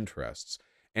by our interests.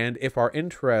 And if our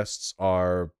interests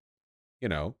are, you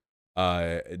know,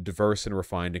 diverse and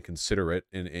refined and considerate,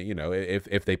 and you know,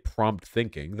 if they prompt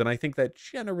thinking, then I think that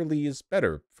generally is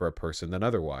better for a person than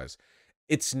otherwise.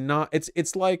 It's not.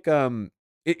 It's like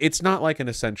it's not like an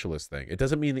essentialist thing. It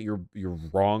doesn't mean that you're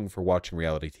wrong for watching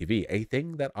reality TV. A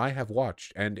thing that I have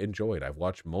watched and enjoyed. I've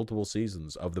watched multiple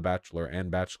seasons of The Bachelor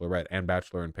and Bachelorette and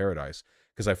Bachelor in Paradise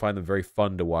because I find them very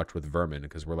fun to watch with vermin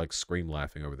because we're like scream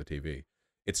laughing over the TV.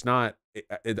 It's not.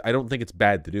 I don't think it's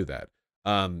bad to do that.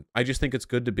 I just think it's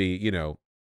good to be, you know,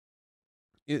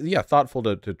 yeah, thoughtful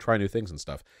to try new things and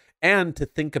stuff, and to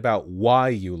think about why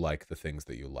you like the things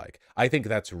that you like. I think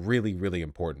that's really, really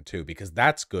important too, because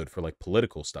that's good for like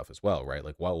political stuff as well, right?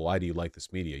 Like, why do you like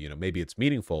this media? You know, maybe it's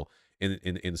meaningful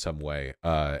in some way,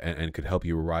 and could help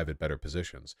you arrive at better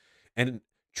positions. And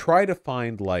try to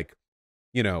find like,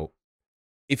 you know,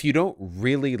 if you don't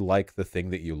really like the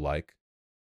thing that you like,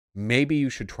 maybe you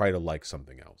should try to like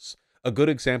something else. A good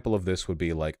example of this would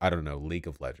be like, I don't know, League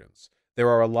of Legends. There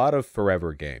are a lot of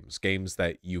forever games, games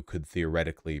that you could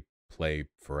theoretically play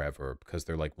forever because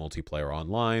they're like multiplayer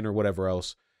online or whatever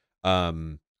else.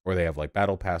 Or they have like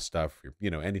battle pass stuff, you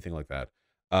know, anything like that.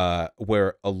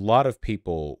 Where a lot of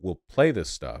people will play this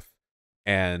stuff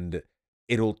and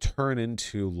it'll turn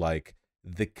into like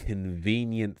the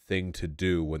convenient thing to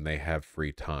do when they have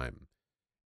free time,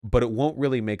 but it won't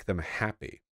really make them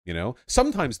happy. You know,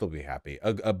 sometimes they'll be happy,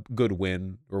 a good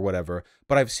win or whatever.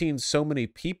 But I've seen so many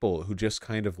people who just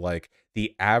kind of like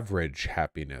the average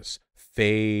happiness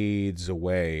fades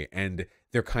away and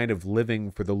they're kind of living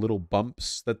for the little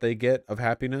bumps that they get of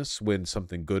happiness when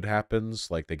something good happens,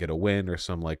 like they get a win or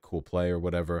some like cool play or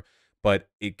whatever, but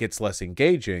it gets less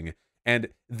engaging. And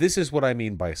this is what I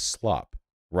mean by slop,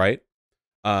 right?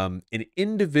 An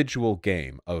individual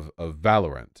game of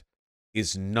Valorant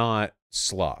is not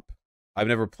slop. I've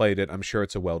never played it. I'm sure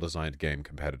it's a well-designed game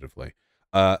competitively.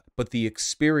 But the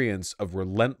experience of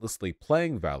relentlessly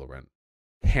playing Valorant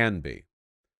can be.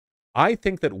 I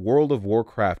think that World of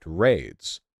Warcraft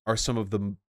raids are some of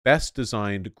the best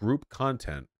designed group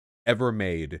content ever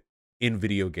made in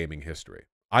video gaming history.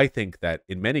 I think that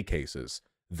in many cases,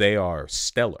 they are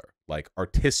stellar, like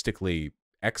artistically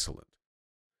excellent.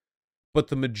 But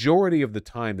the majority of the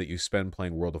time that you spend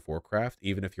playing World of Warcraft,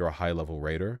 even if you're a high level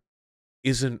raider,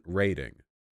 isn't rating.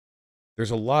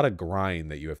 There's a lot of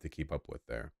grind that you have to keep up with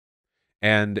there.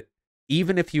 And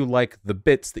even if you like the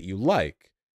bits that you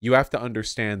like, you have to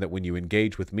understand that when you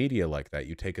engage with media like that,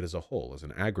 you take it as a whole, as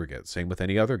an aggregate. Same with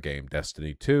any other game,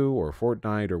 Destiny 2 or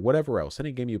Fortnite or whatever else,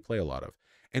 any game you play a lot of.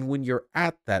 And when you're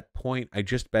at that point, I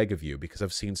just beg of you, because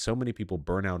I've seen so many people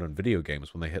burn out on video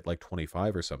games when they hit like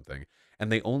 25 or something,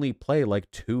 and they only play like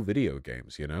 2 video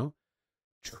games, you know?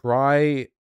 Try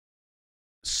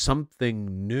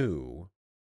something new,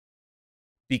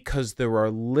 because there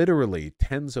are literally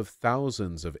tens of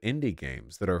thousands of indie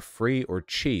games that are free or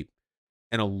cheap,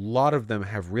 and a lot of them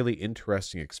have really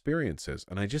interesting experiences,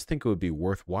 and I just think it would be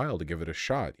worthwhile to give it a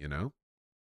shot, you know?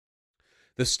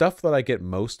 The stuff that I get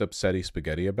most upsetty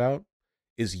spaghetti about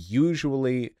is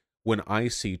usually when I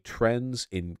see trends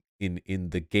in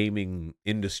the gaming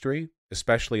industry,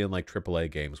 especially in like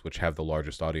AAA games, which have the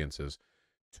largest audiences,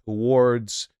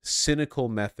 towards cynical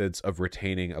methods of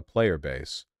retaining a player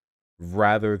base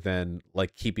rather than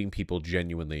like keeping people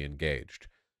genuinely engaged.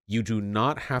 You do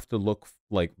not have to look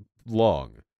like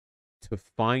long to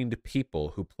find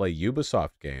people who play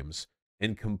Ubisoft games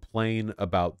and complain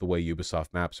about the way Ubisoft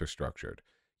maps are structured.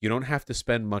 You don't have to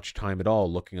spend much time at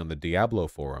all looking on the Diablo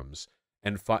forums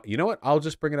and you know what? I'll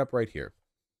just bring it up right here.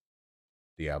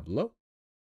 Diablo.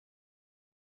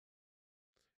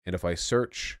 And if I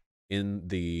search in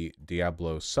the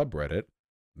Diablo subreddit,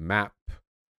 map,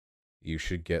 you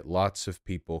should get lots of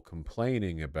people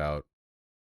complaining about.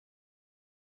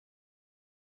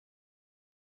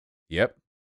 Yep.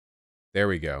 There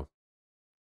we go.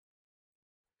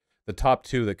 The top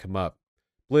 2 that come up.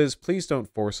 Blizz, please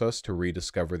don't force us to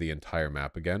rediscover the entire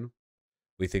map again.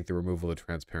 We think the removal of the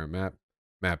transparent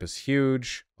map is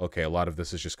huge. Okay, a lot of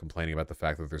this is just complaining about the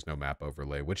fact that there's no map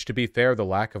overlay, which, to be fair, the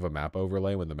lack of a map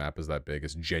overlay when the map is that big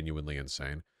is genuinely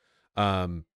insane.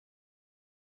 Shame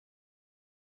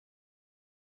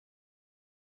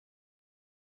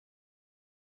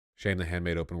the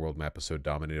handmade open world map is so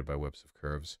dominated by whips of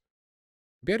curves.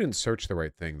 Maybe I didn't search the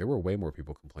right thing. There were way more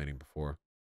people complaining before.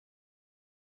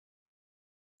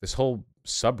 This whole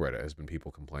subreddit has been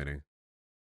people complaining.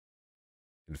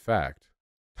 In fact,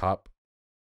 top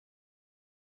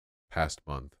past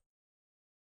month.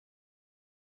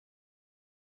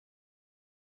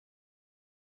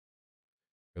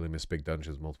 Really miss big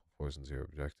dungeons, multiple floors, and 0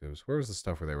 objectives. Where was the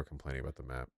stuff where they were complaining about the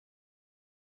map?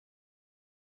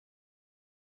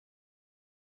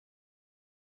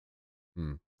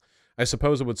 I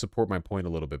suppose it would support my point a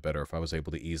little bit better if I was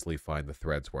able to easily find the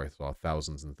threads where I saw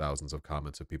thousands and thousands of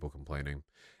comments of people complaining.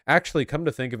 Actually, come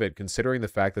to think of it, considering the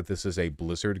fact that this is a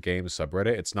Blizzard game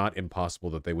subreddit, it's not impossible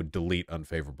that they would delete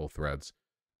unfavorable threads.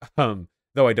 Though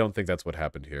I don't think that's what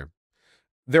happened here.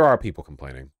 There are people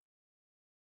complaining.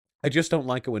 I just don't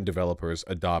like it when developers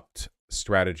adopt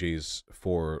strategies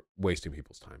for wasting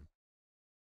people's time.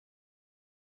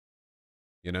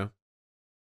 You know?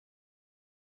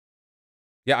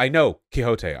 Yeah, I know,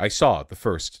 Quixote. I saw the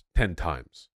first 10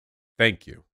 times. Thank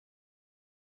you.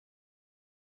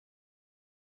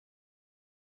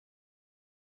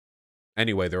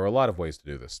 Anyway, there are a lot of ways to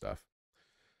do this stuff.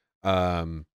 There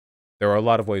are a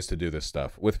lot of ways to do this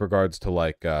stuff with regards to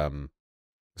like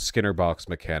Skinner box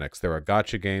mechanics. There are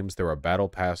gacha games, there are battle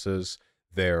passes,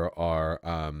 there are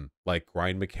like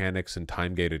grind mechanics and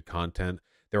time-gated content.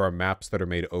 There are maps that are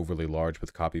made overly large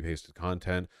with copy-pasted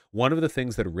content. One of the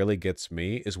things that really gets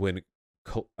me is when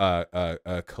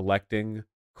collecting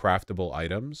craftable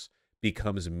items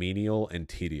becomes menial and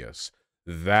tedious.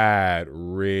 That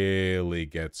really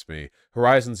gets me.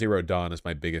 Horizon Zero Dawn is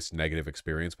my biggest negative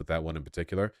experience with that one in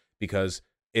particular, because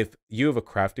if you have a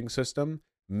crafting system,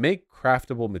 make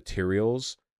craftable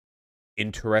materials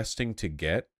interesting to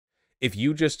get. If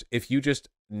you just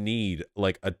need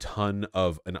like a ton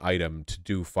of an item to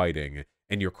do fighting,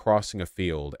 and you're crossing a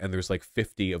field and there's like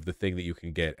 50 of the thing that you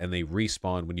can get, and they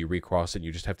respawn when you recross it and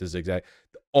you just have to zigzag,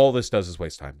 all this does is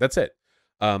waste time. That's it.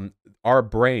 Our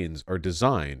brains are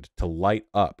designed to light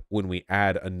up when we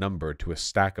add a number to a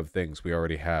stack of things we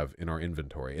already have in our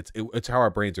inventory. It's how our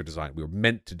brains are designed. We were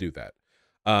meant to do that.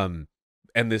 And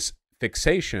this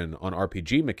fixation on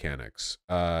RPG mechanics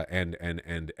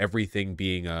and everything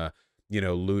being a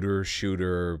looter,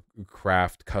 shooter,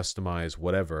 craft, customize,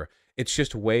 whatever. It's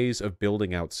just ways of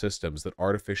building out systems that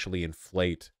artificially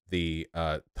inflate the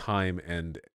time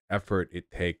and effort it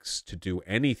takes to do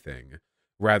anything,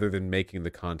 rather than making the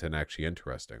content actually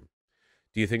interesting.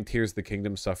 Do you think Tears of the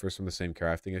Kingdom suffers from the same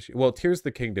crafting issue? Well, Tears of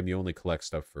the Kingdom, you only collect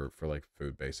stuff for like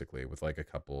food, basically, with like a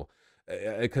couple,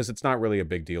 because it's not really a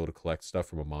big deal to collect stuff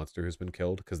from a monster who's been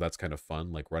killed, because that's kind of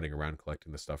fun, like running around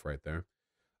collecting the stuff right there.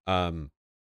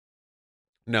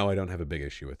 No, I don't have a big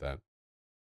issue with that.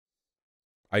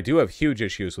 I do have huge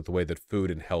issues with the way that food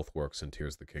and health works in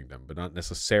Tears of the Kingdom, but not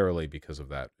necessarily because of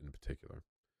that in particular.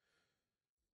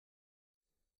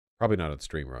 Probably not on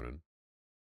stream, Ronan.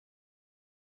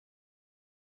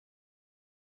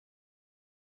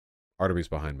 Artemy's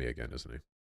behind me again, isn't he?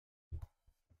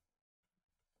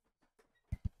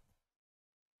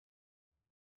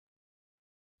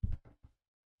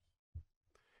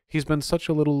 He's been such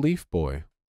a little leaf boy.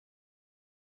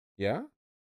 Yeah?